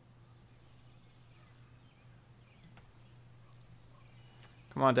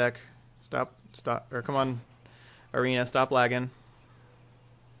 Come on, deck. Stop. Or come on, arena. Stop lagging.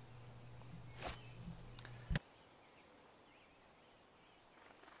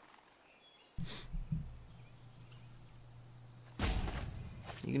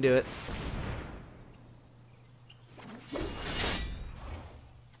 You can do it.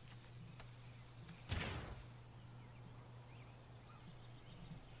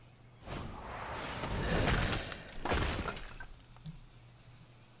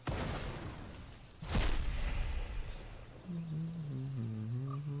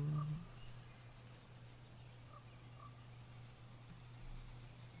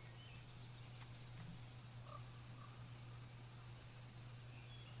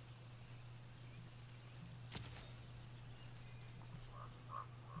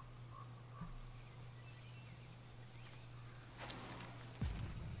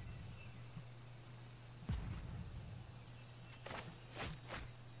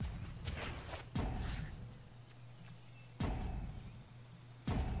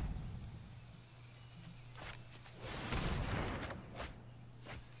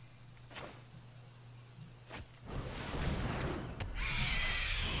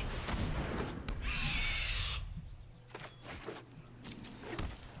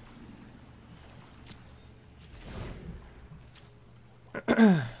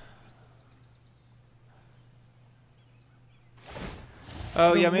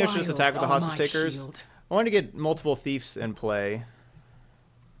 Oh, The yeah, maybe I should just attack with the wilds are hostage my takers. shield. I wanted to get multiple thieves in play.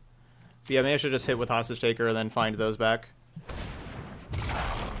 But yeah, maybe I should just hit with hostage taker and then find those back.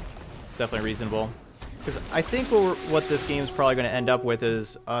 Definitely reasonable. Because I think what this game's probably going to end up with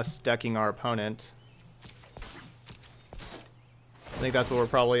is us decking our opponent. I think that's what we're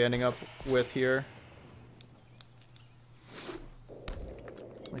probably ending up with here.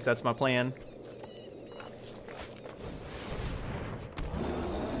 At least that's my plan.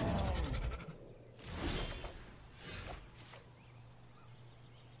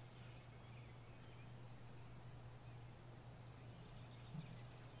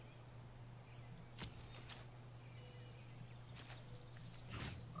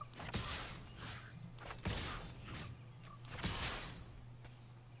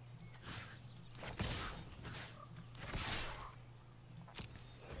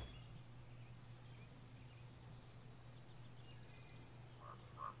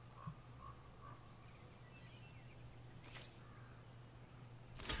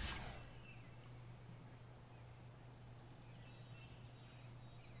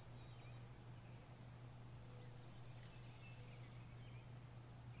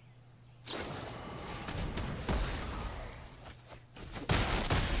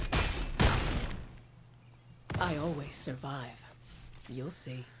 I always survive. You'll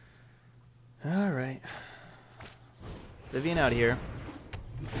see. All right. Vivian out of here.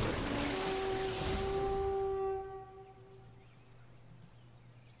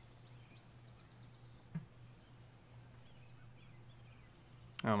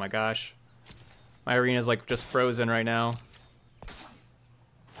 Oh my gosh. My arena's like just frozen right now.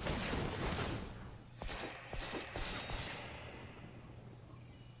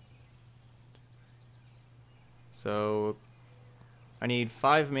 So I need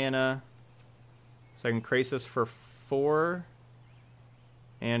 5 mana so I can Krasis for 4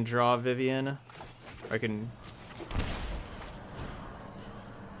 and draw Vivian. I can...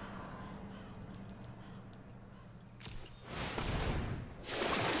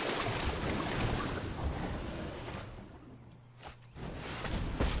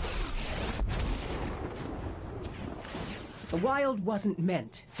 The wild wasn't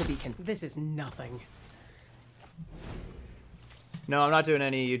meant to be This is nothing. No, I'm not doing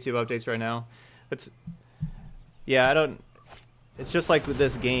any YouTube updates right now. Yeah, I don't... It's just like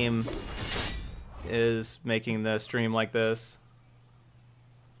this game is making the stream like this.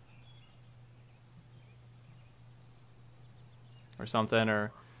 Or something,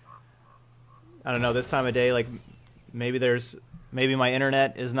 or... I don't know, this time of day, like, maybe my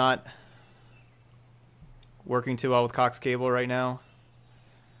internet is not working too well with Cox Cable right now.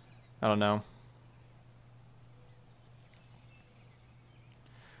 I don't know.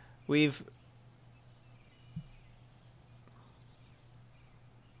 We've...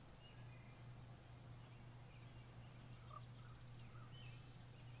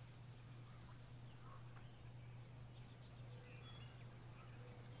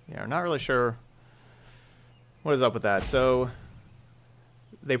 Yeah, I'm not really sure what is up with that. So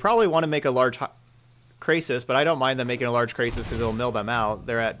they probably want to make a large Krasis, but I don't mind them making a large Krasis because it'll mill them out.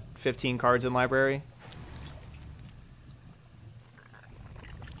 They're at 15 cards in library.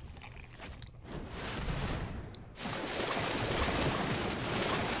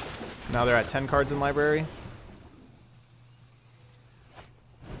 Now they're at 10 cards in library.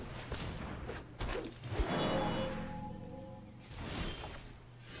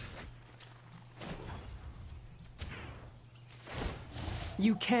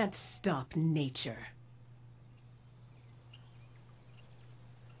 You can't stop nature.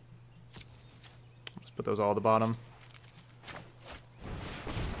 Let's put those all at the bottom.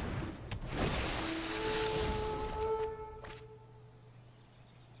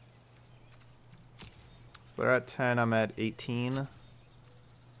 So they're at 10, I'm at 18.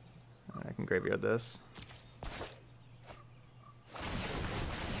 I can graveyard this.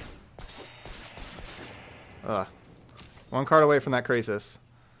 Ugh. 1 card away from that Krasis.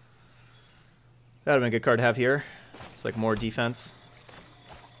 That would have been a good card to have here. It's like more defense.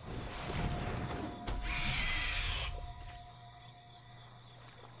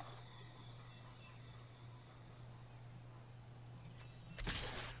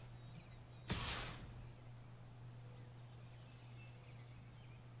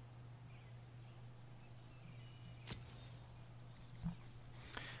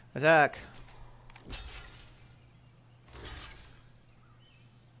 Attack.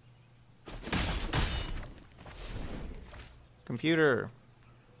 Computer.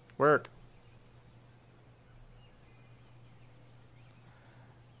 Work.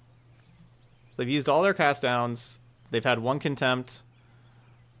 So they've used all their cast downs. They've had 1 contempt.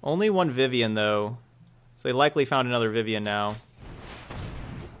 Only one Vivian, though. So they likely found another Vivian now.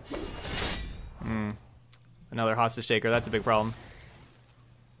 Another hostage taker. That's a big problem.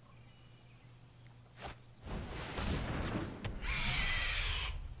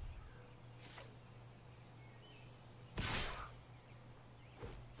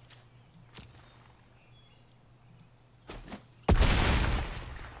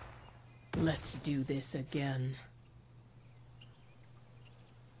 Let's do this again.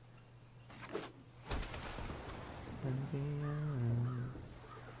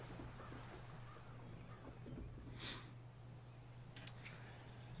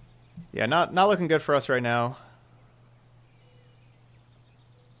 Yeah, not looking good for us right now.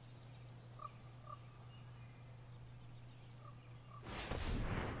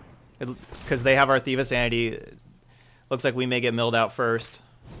 Because they have our Thieva Sanity. Looks like we may get milled out first.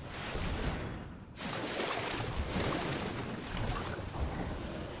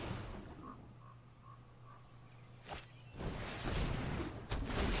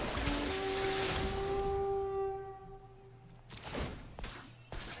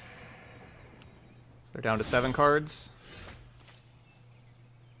 They're down to 7 cards.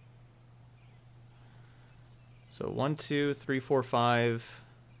 So 1, 2, 3, 4, 5,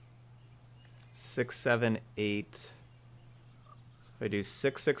 6, 7, 8. So if I do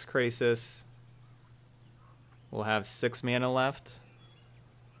 6, 6 Krasis, we'll have 6 mana left.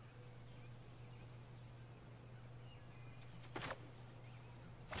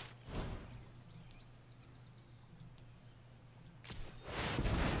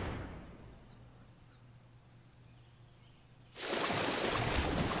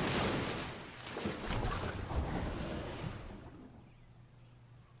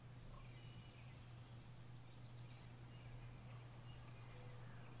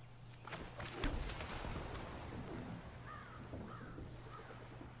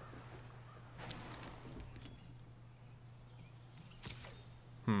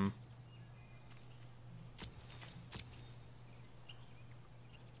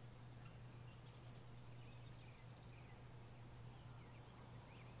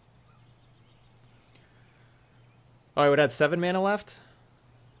 Oh, I would add 7 mana left?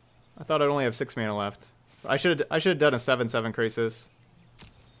 I thought I'd only have 6 mana left. So I should have done a 7/7 Krasis.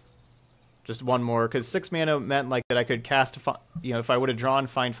 Just one more, because 6 mana meant like that I could cast, you know, if I would have drawn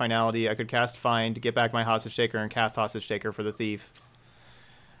Find Finality, I could cast Find, get back my Hostage Taker, and cast Hostage Taker for the Thief.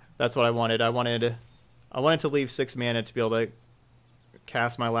 That's what I wanted. I wanted to leave 6 mana to be able to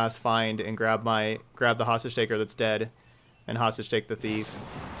cast my last Find and grab the Hostage Taker that's dead, and Hostage Take the Thief.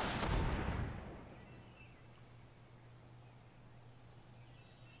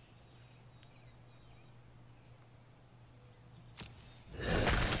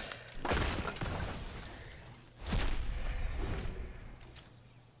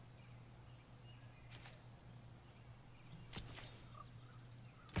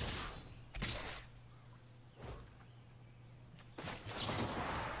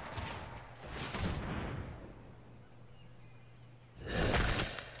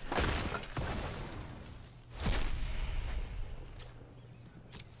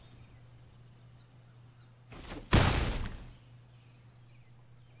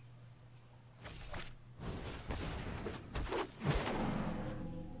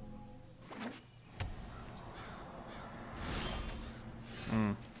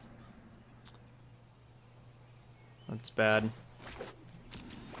 That's bad.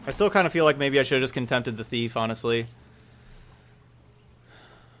 I still kind of feel like maybe I should have just contempted the Thief, honestly.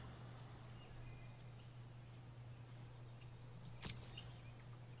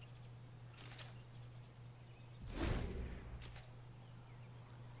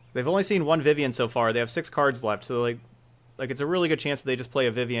 They've only seen one Vivian so far. They have 6 cards left, so like it's a really good chance that they just play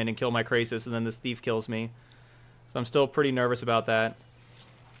a Vivian and kill my Krasis, and then this Thief kills me. So I'm still pretty nervous about that.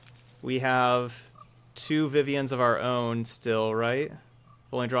 We have 2 Vivians of our own still, right?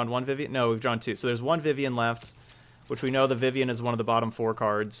 We've only drawn 1 Vivian? No, we've drawn 2. So there's 1 Vivian left, which we know the Vivian is one of the bottom 4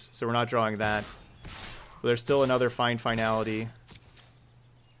 cards, so we're not drawing that. But there's still another Find Finality.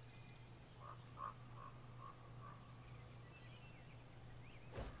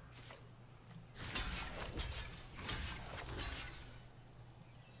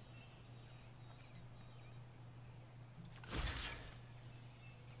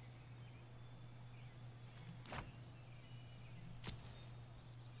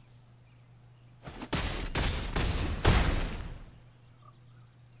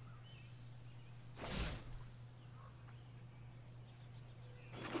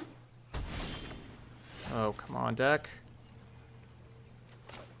 Oh, come on, deck.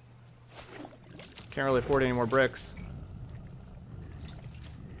 Can't really afford any more bricks.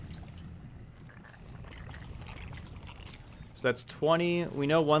 So that's 20. We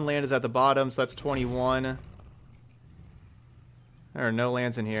know one land is at the bottom, so that's 21. There are no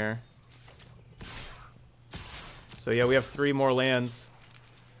lands in here. So yeah, we have 3 more lands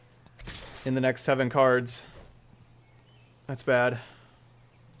in the next 7 cards. That's bad.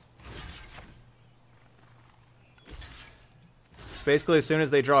 So basically, as soon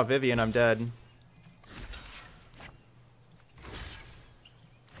as they draw Vivian, I'm dead.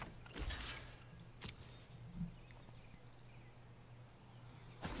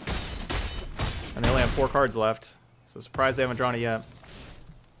 And they only have 4 cards left. So surprised they haven't drawn it yet.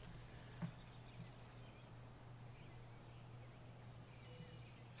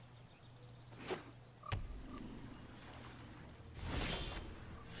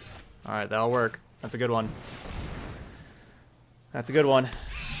 Alright, that'll work. That's a good one. That's a good one.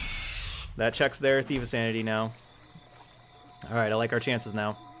 That checks their Thief of Sanity now. Alright, I like our chances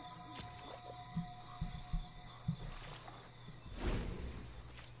now.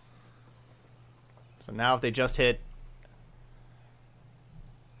 So now if they just hit...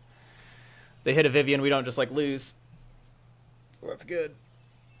 They hit a Vivian, we don't just like lose. So that's good.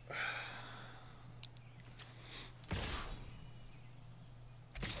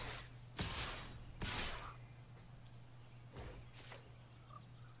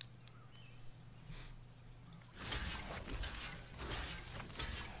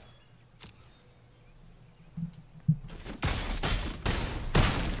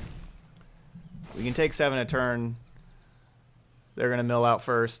 We can take 7 a turn. They're going to mill out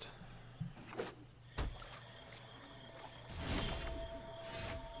first.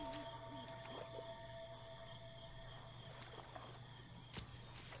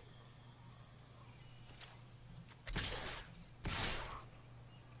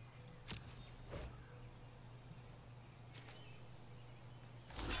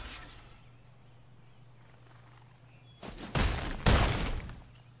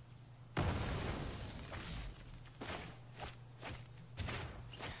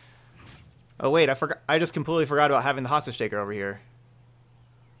 Oh wait, I forgot. I just completely forgot about having the hostage taker over here.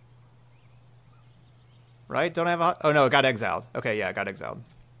 Right? Don't I have a... Oh no, it got exiled. Okay, yeah, it got exiled.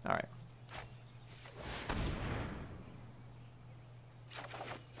 All right.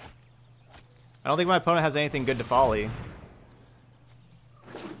 I don't think my opponent has anything good to volley.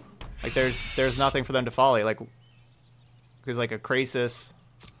 Like there's nothing for them to volley. Like there's like a Krasis.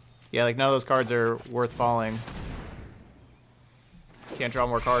 Yeah, like none of those cards are worth falling. Can't draw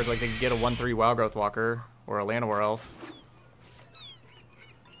more cards. Like they could get a 1/3 Wild Growth Walker or a Llanowar Elf.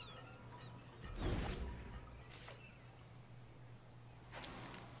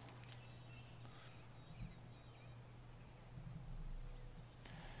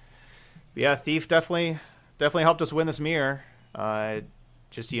 But yeah, Thief definitely helped us win this mirror.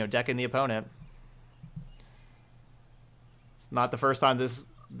 Just decking the opponent. It's not the first time this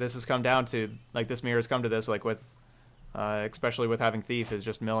has come down to, like, this mirror has come to this, like with especially with having Thief, is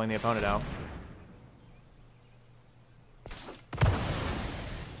just milling the opponent out.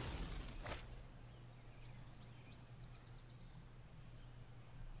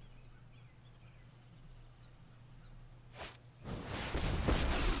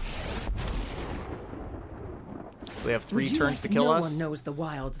 So they have 3 turns to kill us. No one knows the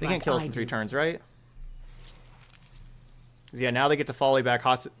wilds. They can't kill us in 3 turns, right? Yeah, now they get to volley back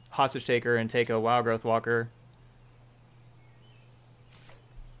Hostage Taker and take a Wild Growth Walker.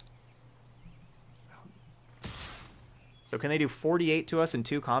 So can they do 48 to us in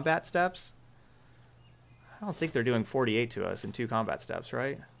 2 combat steps? I don't think they're doing 48 to us in 2 combat steps,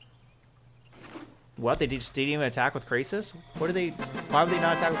 right? What? They just didn't even attack with Krasis? Why would they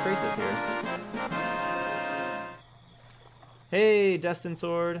not attack with Krasis here? Hey, Destined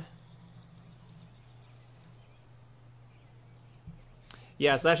Sword.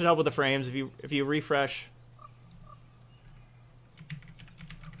 Yeah, so that should help with the frames. If you refresh.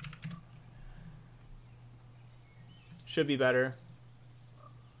 Should be better.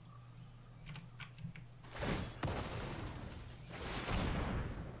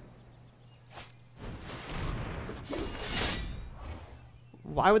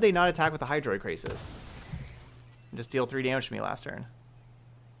 Why would they not attack with the Hydroid Krasis? And just deal 3 damage to me last turn.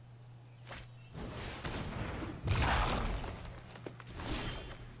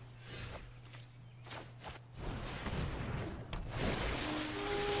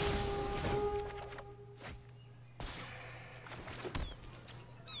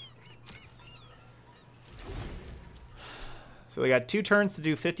 So they got 2 turns to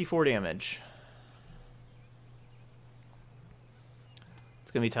do 54 damage.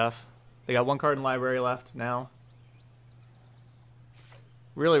 It's going to be tough. They got 1 card in library left now.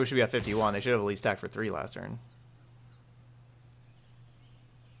 Really, we should be at 51. They should have at least stacked for 3 last turn.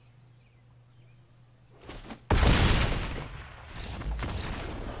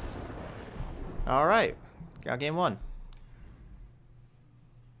 All right, got game one.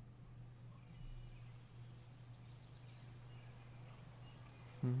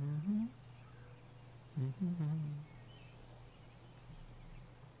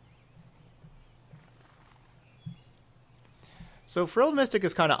 So Frilled Mystic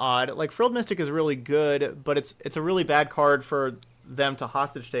is kind of odd. Like, Frilled Mystic is really good, but it's a really bad card for them to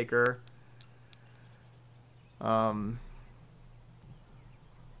hostage take her.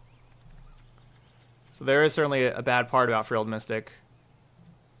 So there is certainly a bad part about Frilled Mystic.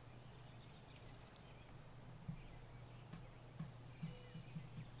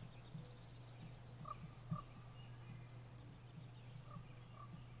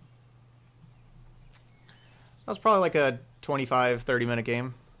 That was probably like a 25, 30-minute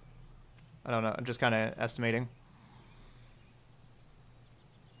game. I don't know. I'm just kind of estimating.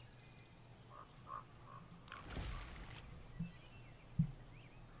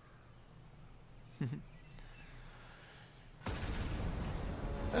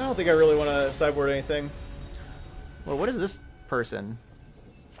 I don't think I really want to sideboard anything. Well, what is this person?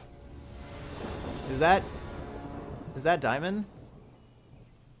 Is that Diamond?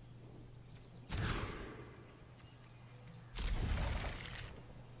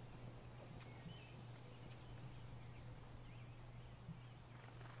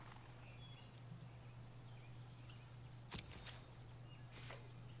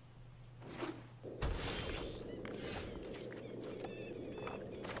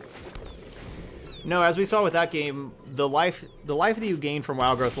 No, as we saw with that game, the life that you gain from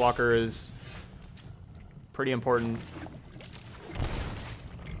Wild Growth Walker is pretty important.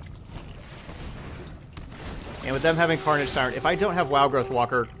 And with them having Carnage Tyrant, if I don't have Wild Growth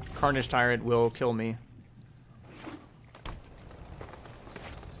Walker, Carnage Tyrant will kill me.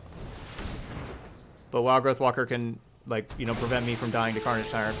 But Wild Growth Walker can, like, you know, prevent me from dying to Carnage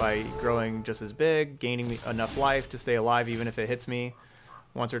Tyrant by growing just as big, gaining me enough life to stay alive even if it hits me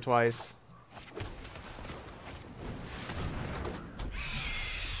once or twice.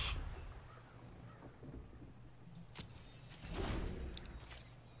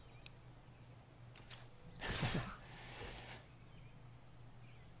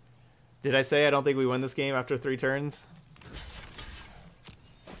 Did I say I don't think we win this game after 3 turns?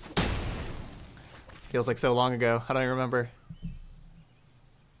 Feels like so long ago. I don't even remember.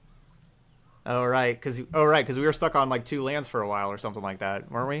 Oh right, because we were stuck on like 2 lands for a while or something like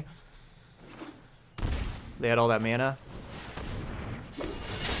that, weren't we? They had all that mana.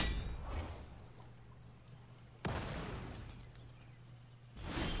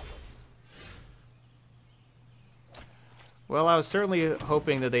 Well, I was certainly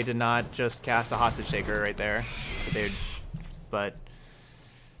hoping that they did not just cast a hostage taker right there, but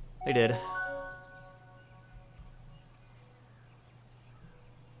they did.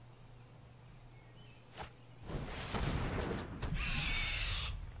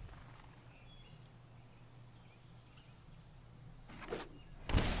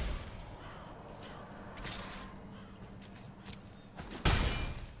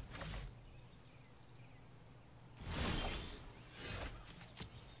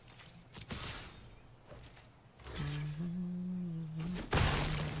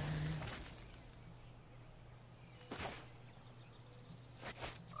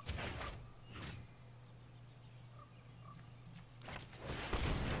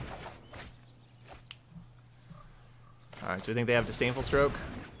 Alright, so we think they have Disdainful Stroke.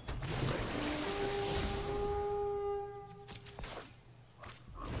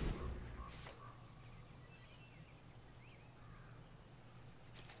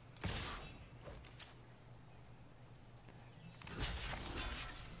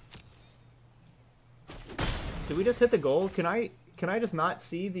 Did we just hit the goal? Can I just not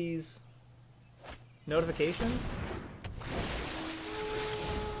see these notifications?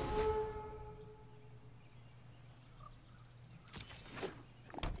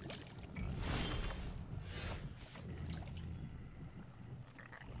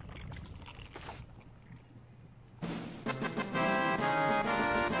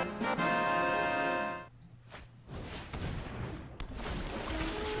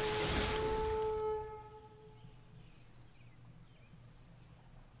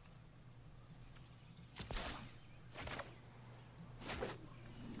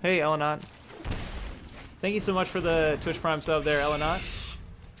 Hey, Elenot. Thank you so much for the Twitch Prime sub there, Elenot.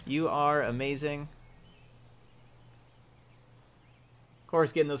 You are amazing. Of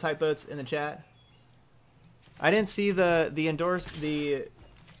course, getting those hype votes in the chat. I didn't see the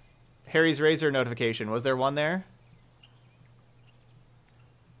Harry's Razor notification. Was there one there?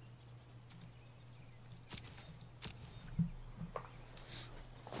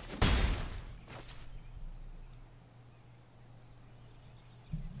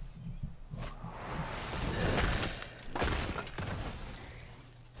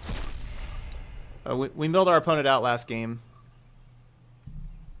 We milled our opponent out last game.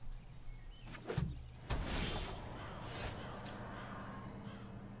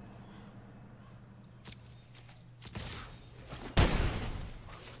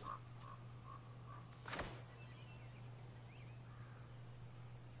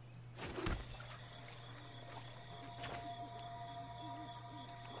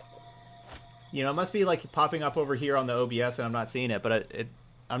 You know, it must be like popping up over here on the OBS and I'm not seeing it, but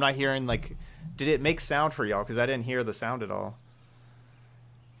I'm not hearing like, did it make sound for y'all? Because I didn't hear the sound at all.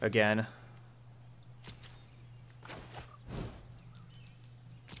 Again.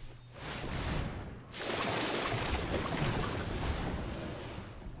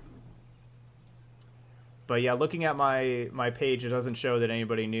 But yeah, looking at my page, it doesn't show that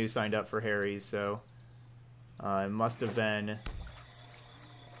anybody new signed up for Harry's, so it must have been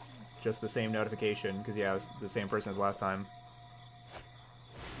just the same notification, because yeah, it was the same person as last time.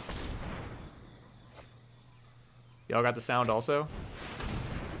 Y'all got the sound also?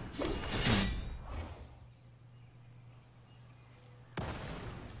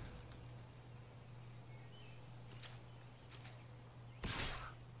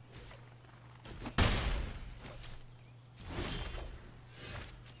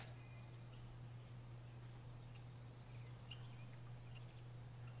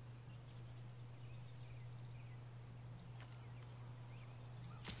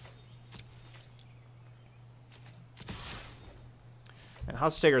 And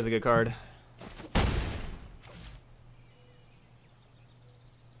Hostage is a good card.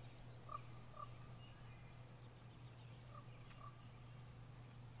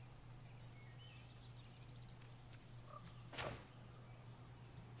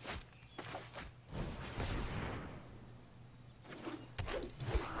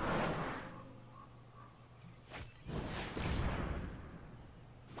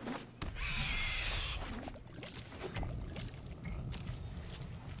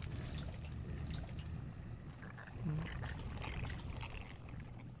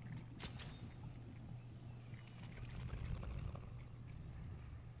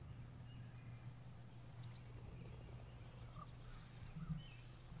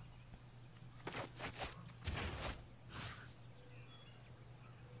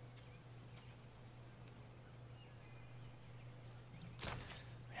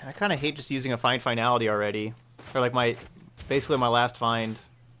 I kind of hate just using a find finality already. Or like basically my last find.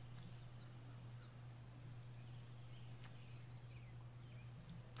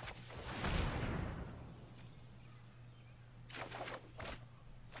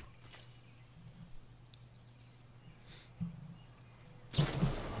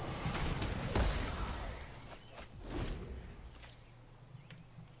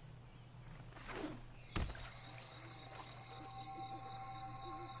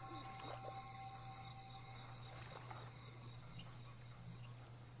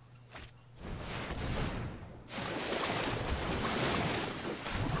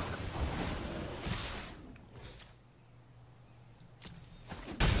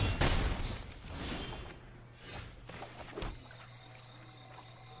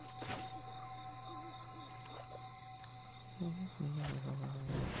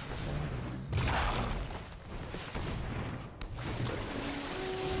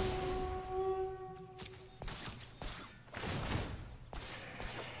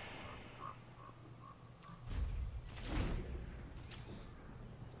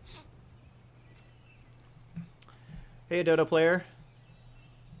 Hey, Dota player.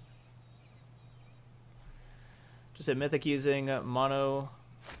 Just hit Mythic using mono...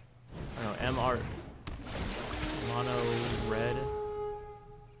 I don't know, MR... Mono red?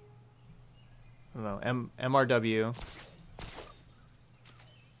 I don't know, MRW.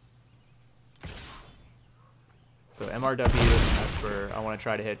 So MRW and Esper. I want to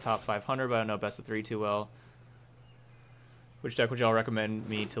try to hit top 500, but I don't know best of 3 too well. Which deck would y'all recommend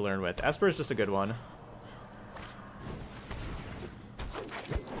me to learn with? Esper is just a good one.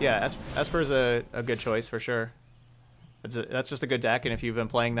 Yeah, Esper's a good choice for sure. That's just a good deck, and if you've been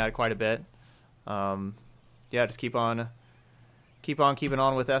playing that quite a bit, yeah, just keep on keeping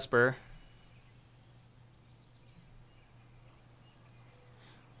on with Esper.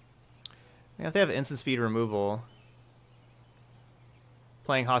 Yeah, if they have instant speed removal,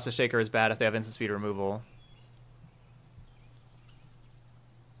 playing Hostage Taker is bad if they have instant speed removal.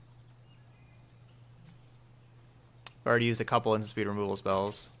 I've already used a couple instant speed removal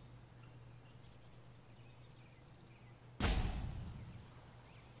spells.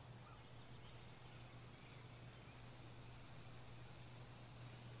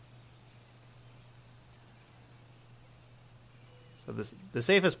 So the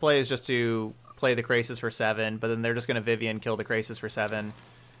safest play is just to play the Krasis for 7, but then they're just going to Vivian kill the Krasis for 7.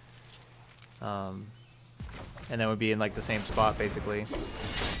 And then we'd be in like the same spot basically.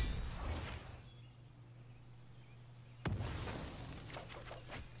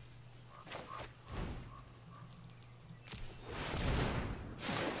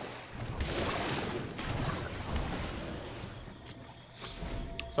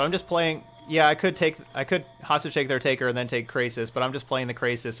 So I'm just playing. Yeah, I could hostage take their taker and then take Krasis, but I'm just playing the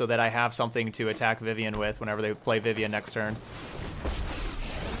Krasis so that I have something to attack Vivian with whenever they play Vivian next turn.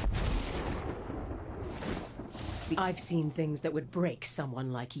 I've seen things that would break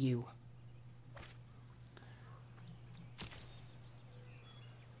someone like you.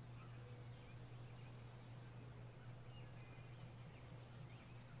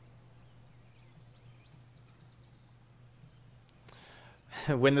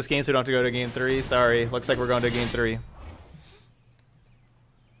 Win this game so we don't have to go to game 3. Sorry, looks like we're going to game 3.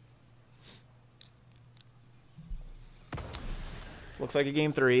 Looks like a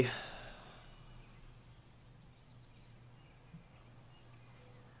game 3.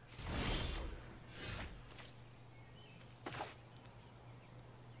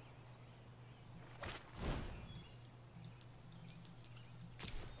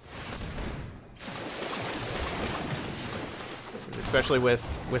 Especially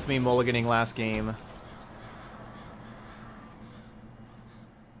with me mulliganing last game.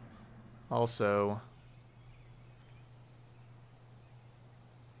 Also,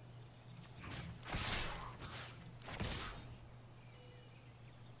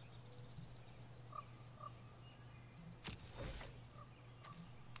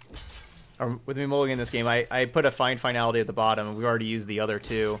 or with me mulliganing this game, I put a Find Finality at the bottom, and we've already used the other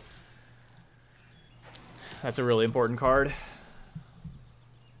 2. That's a really important card.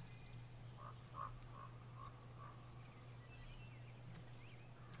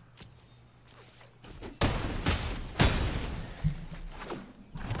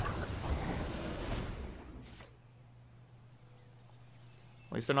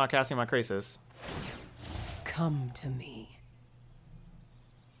 At least they're not casting my Krasis. Come to me.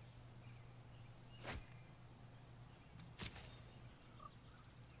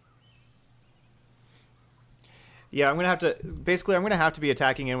 Yeah, I'm gonna have to. Basically, I'm gonna have to be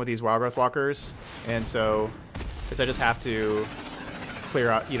attacking in with these Wild Growth Walkers, and so, I just have to clear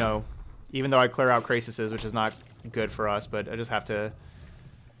out. You know, even though I clear out Krasises, which is not good for us, but I just have to.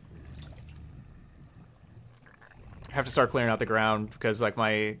 Start clearing out the ground because like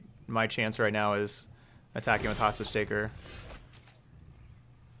my chance right now is attacking with Hostage Taker.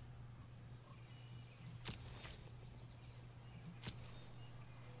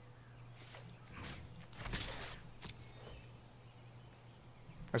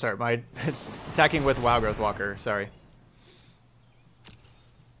 Or sorry, attacking with Wild Growth Walker. Sorry.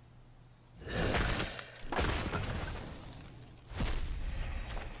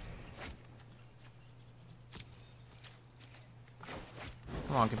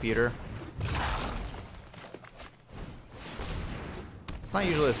 Come on, computer. It's not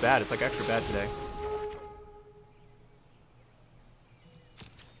usually this bad. It's like extra bad today.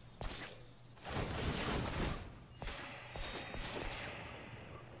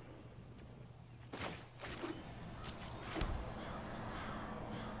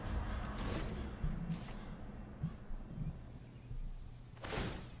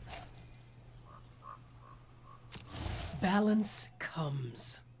 Balance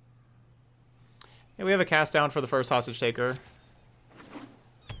comes. Yeah, we have a cast down for the first Hostage Taker.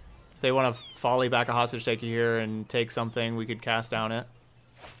 If they want to volley back a Hostage Taker here and take something, we could cast down it.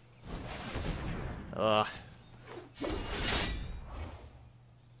 Ugh.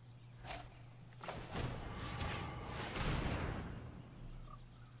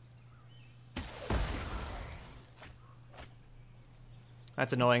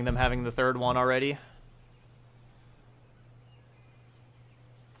 That's annoying, them having the third one already.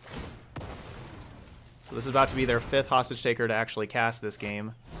 So this is about to be their 5th Hostage Taker to actually cast this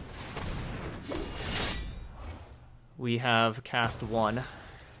game. We have cast 1.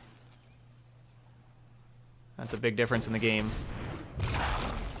 That's a big difference in the game.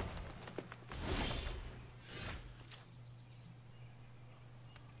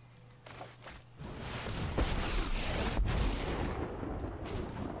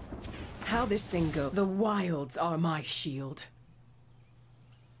 How this thing goes. The wilds are my shield.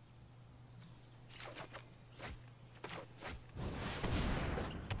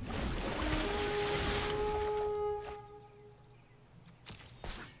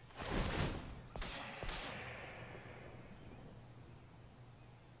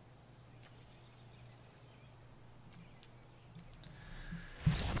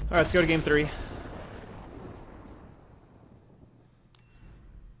 Alright, let's go to game 3.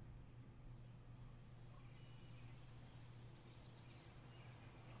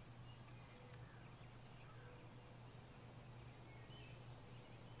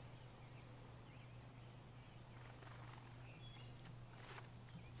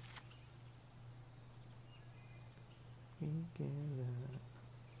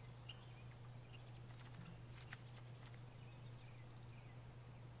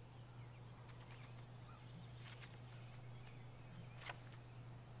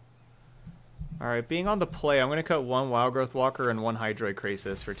 Alright, being on the play, I'm going to cut 1 Wild Growth Walker and 1 Hydroid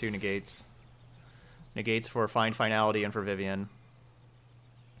Krasis for 2 negates. Negates for Find Finality and for Vivian.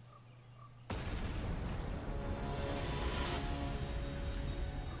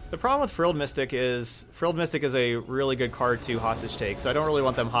 The problem with Frilled Mystic is a really good card to hostage take, so I don't really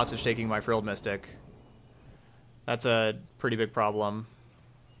want them hostage taking my Frilled Mystic. That's a pretty big problem.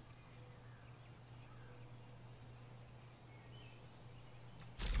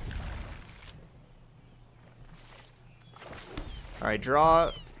 Alright,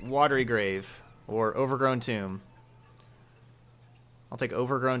 draw Watery Grave, or Overgrown Tomb. I'll take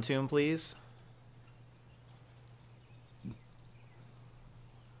Overgrown Tomb, please.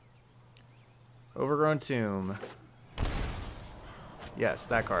 Overgrown Tomb. Yes,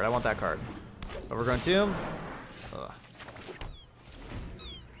 that card. I want that card. Overgrown Tomb. Ugh.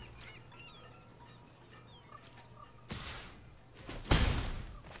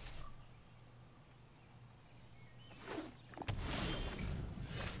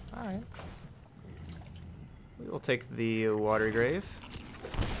 Alright. We will take the Watery Grave.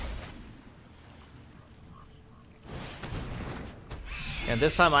 And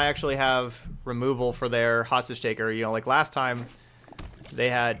this time I actually have removal for their hostage taker. You know, like last time they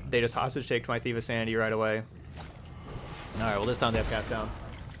just hostage taked my Thief of Sanity right away. Alright, well this time they have cast down.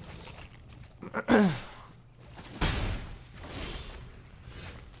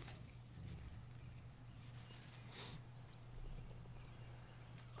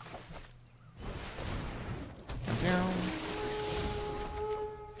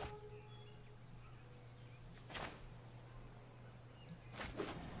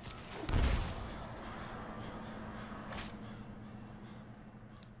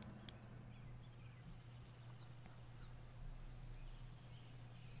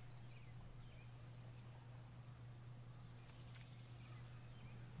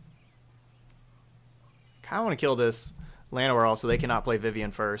 I want to kill this Llanowar so they cannot play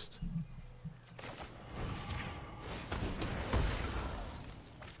Vivian first.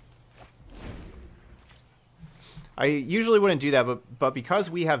 I usually wouldn't do that, but because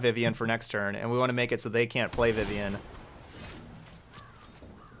we have Vivian for next turn, and we want to make it so they can't play Vivian,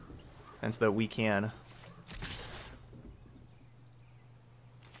 and so that we can.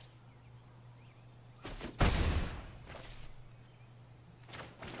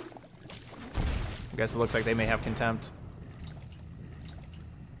 I guess it looks like they may have Contempt.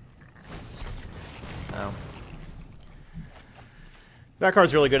 No. That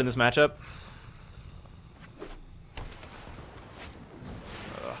card's really good in this matchup.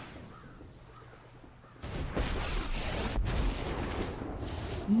 Ugh.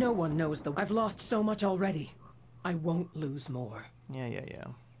 No one knows the... I've lost so much already. I won't lose more. Yeah.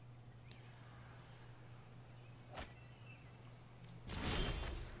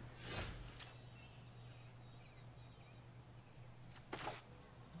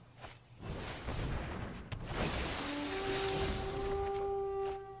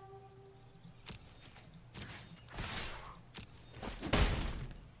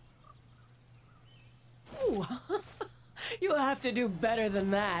 You'll have to do better than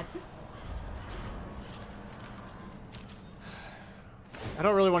that. I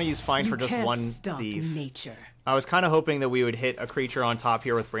don't really want to use Find You for just can't one stop thief. nature. I was kind of hoping that we would hit a creature on top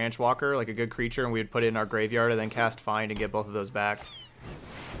here with Branch Walker, like a good creature, and we would put it in our graveyard and then cast Find and get both of those back.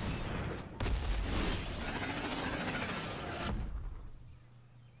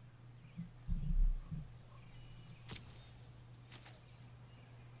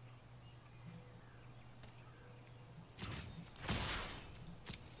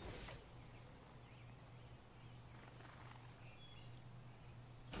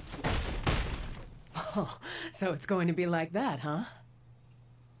 Oh, so it's going to be like that, huh?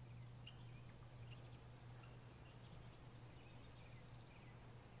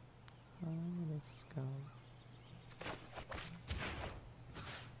 Let's go.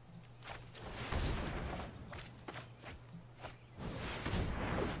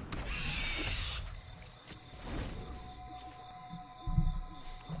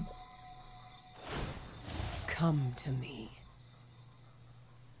 Come to me.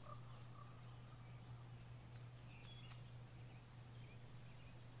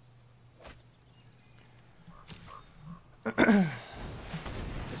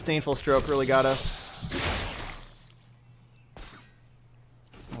 Disdainful Stroke really got us.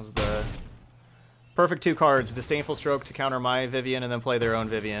 That was the perfect 2 cards. Disdainful Stroke to counter my Vivian and then play their own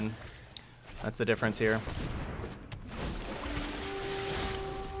Vivian. That's the difference here.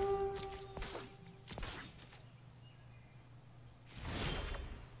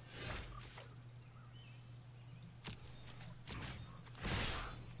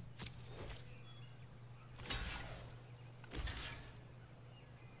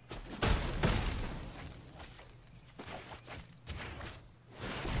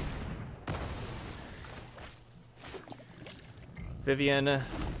 Vivian,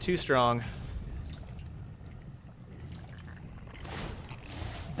 too strong.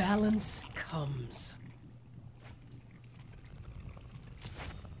 Balance comes.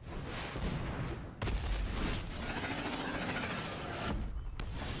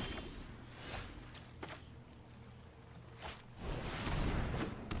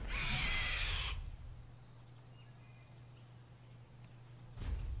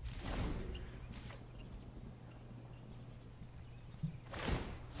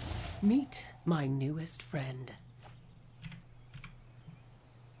 Meet my newest friend.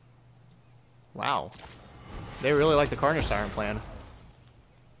 Wow. They really like the Carnage Tyrant plan.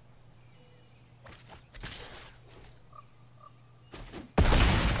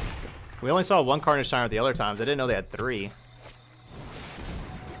 We only saw one Carnage Tyrant the other times. I didn't know they had 3.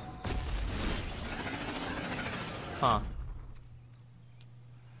 Huh.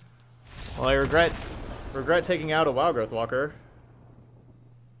 Well, I regret taking out a Wild Growth Walker.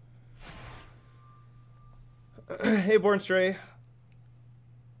 Hey, Born Stray.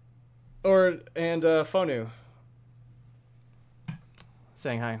 And Fonu.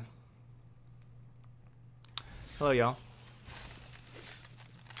 Saying hi. Hello, y'all.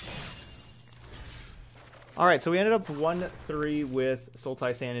 Alright, so we ended up 1-3 with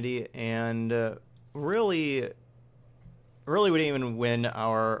Sultai Sanity, and really we didn't even win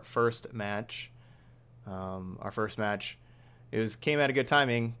our first match. Came at a good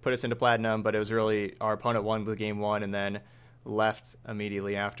timing, put us into Platinum, but it was really our opponent won the game 1 and then left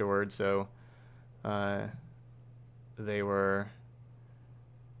immediately afterwards, so they were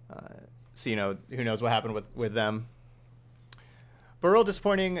so, you know, who knows what happened with them. But real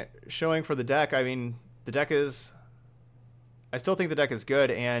disappointing showing for the deck. I mean, the deck is, I still think the deck is good,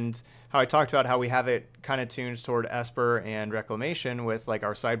 and how I talked about how we have it kind of tuned toward Esper and Reclamation with like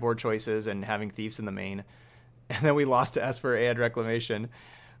our sideboard choices and having Thieves in the main, and then we lost to Esper and Reclamation.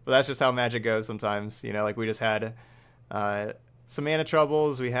 But that's just how Magic goes sometimes, you know, like we just had some mana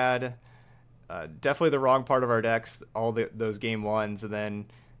troubles. We had definitely the wrong part of our decks those game 1s, and then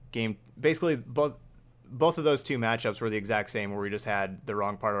basically both of those 2 matchups were the exact same, where we just had the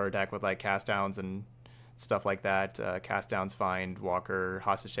wrong part of our deck with like cast downs and stuff like that. Cast downs, find, Walker,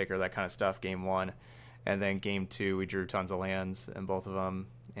 Hostage Taker, that kind of stuff game 1, and then game 2 we drew tons of lands in both of them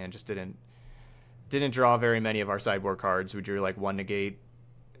and just didn't draw very many of our sideboard cards. We drew like 1 negate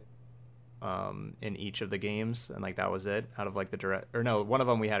in each of the games, and like that was it out of like the duress, or no, one of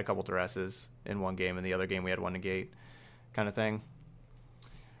them we had a couple duresses in one game, and the other game we had 1 negate kind of thing.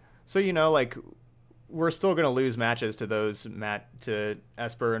 So, you know, like we're still going to lose matches to to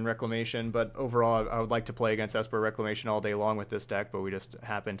Esper and Reclamation, but overall I would like to play against Esper Reclamation all day long with this deck, but we just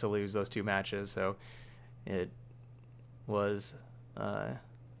happened to lose those 2 matches, so it was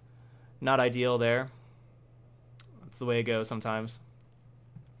not ideal there. That's the way it goes sometimes.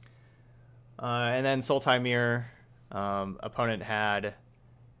 And then Sultai Mirror, opponent had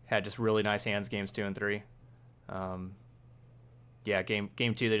just really nice hands games 2 and 3. Yeah, game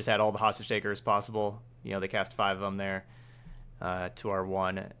 2 they just had all the Hostage Takers possible. You know, they cast 5 of them there to our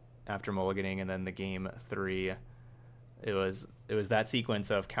 1 after mulliganing, and then the game 3, it was that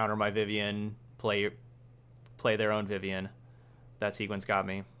sequence of counter my Vivian, play their own Vivian. That sequence got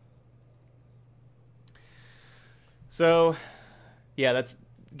me. So, yeah, that's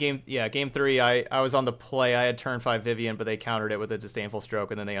game 3. I was on the play. I had turn 5 Vivian, but they countered it with a Disdainful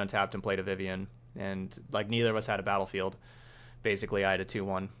Stroke, and then they untapped and played a Vivian, and like neither of us had a battlefield. Basically, I had a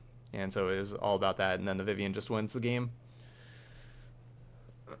 2-1, and so it was all about that, and then the Vivian just wins the game.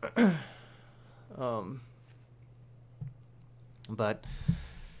 But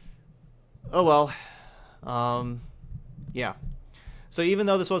oh well. Yeah. So even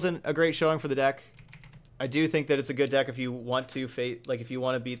though this wasn't a great showing for the deck, I do think that it's a good deck if you want to if you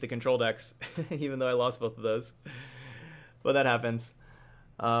want to beat the control decks, even though I lost both of those. But that happens.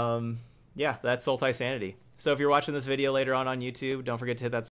 Yeah, that's Sultai Sanity. So if you're watching this video later on YouTube, don't forget to hit that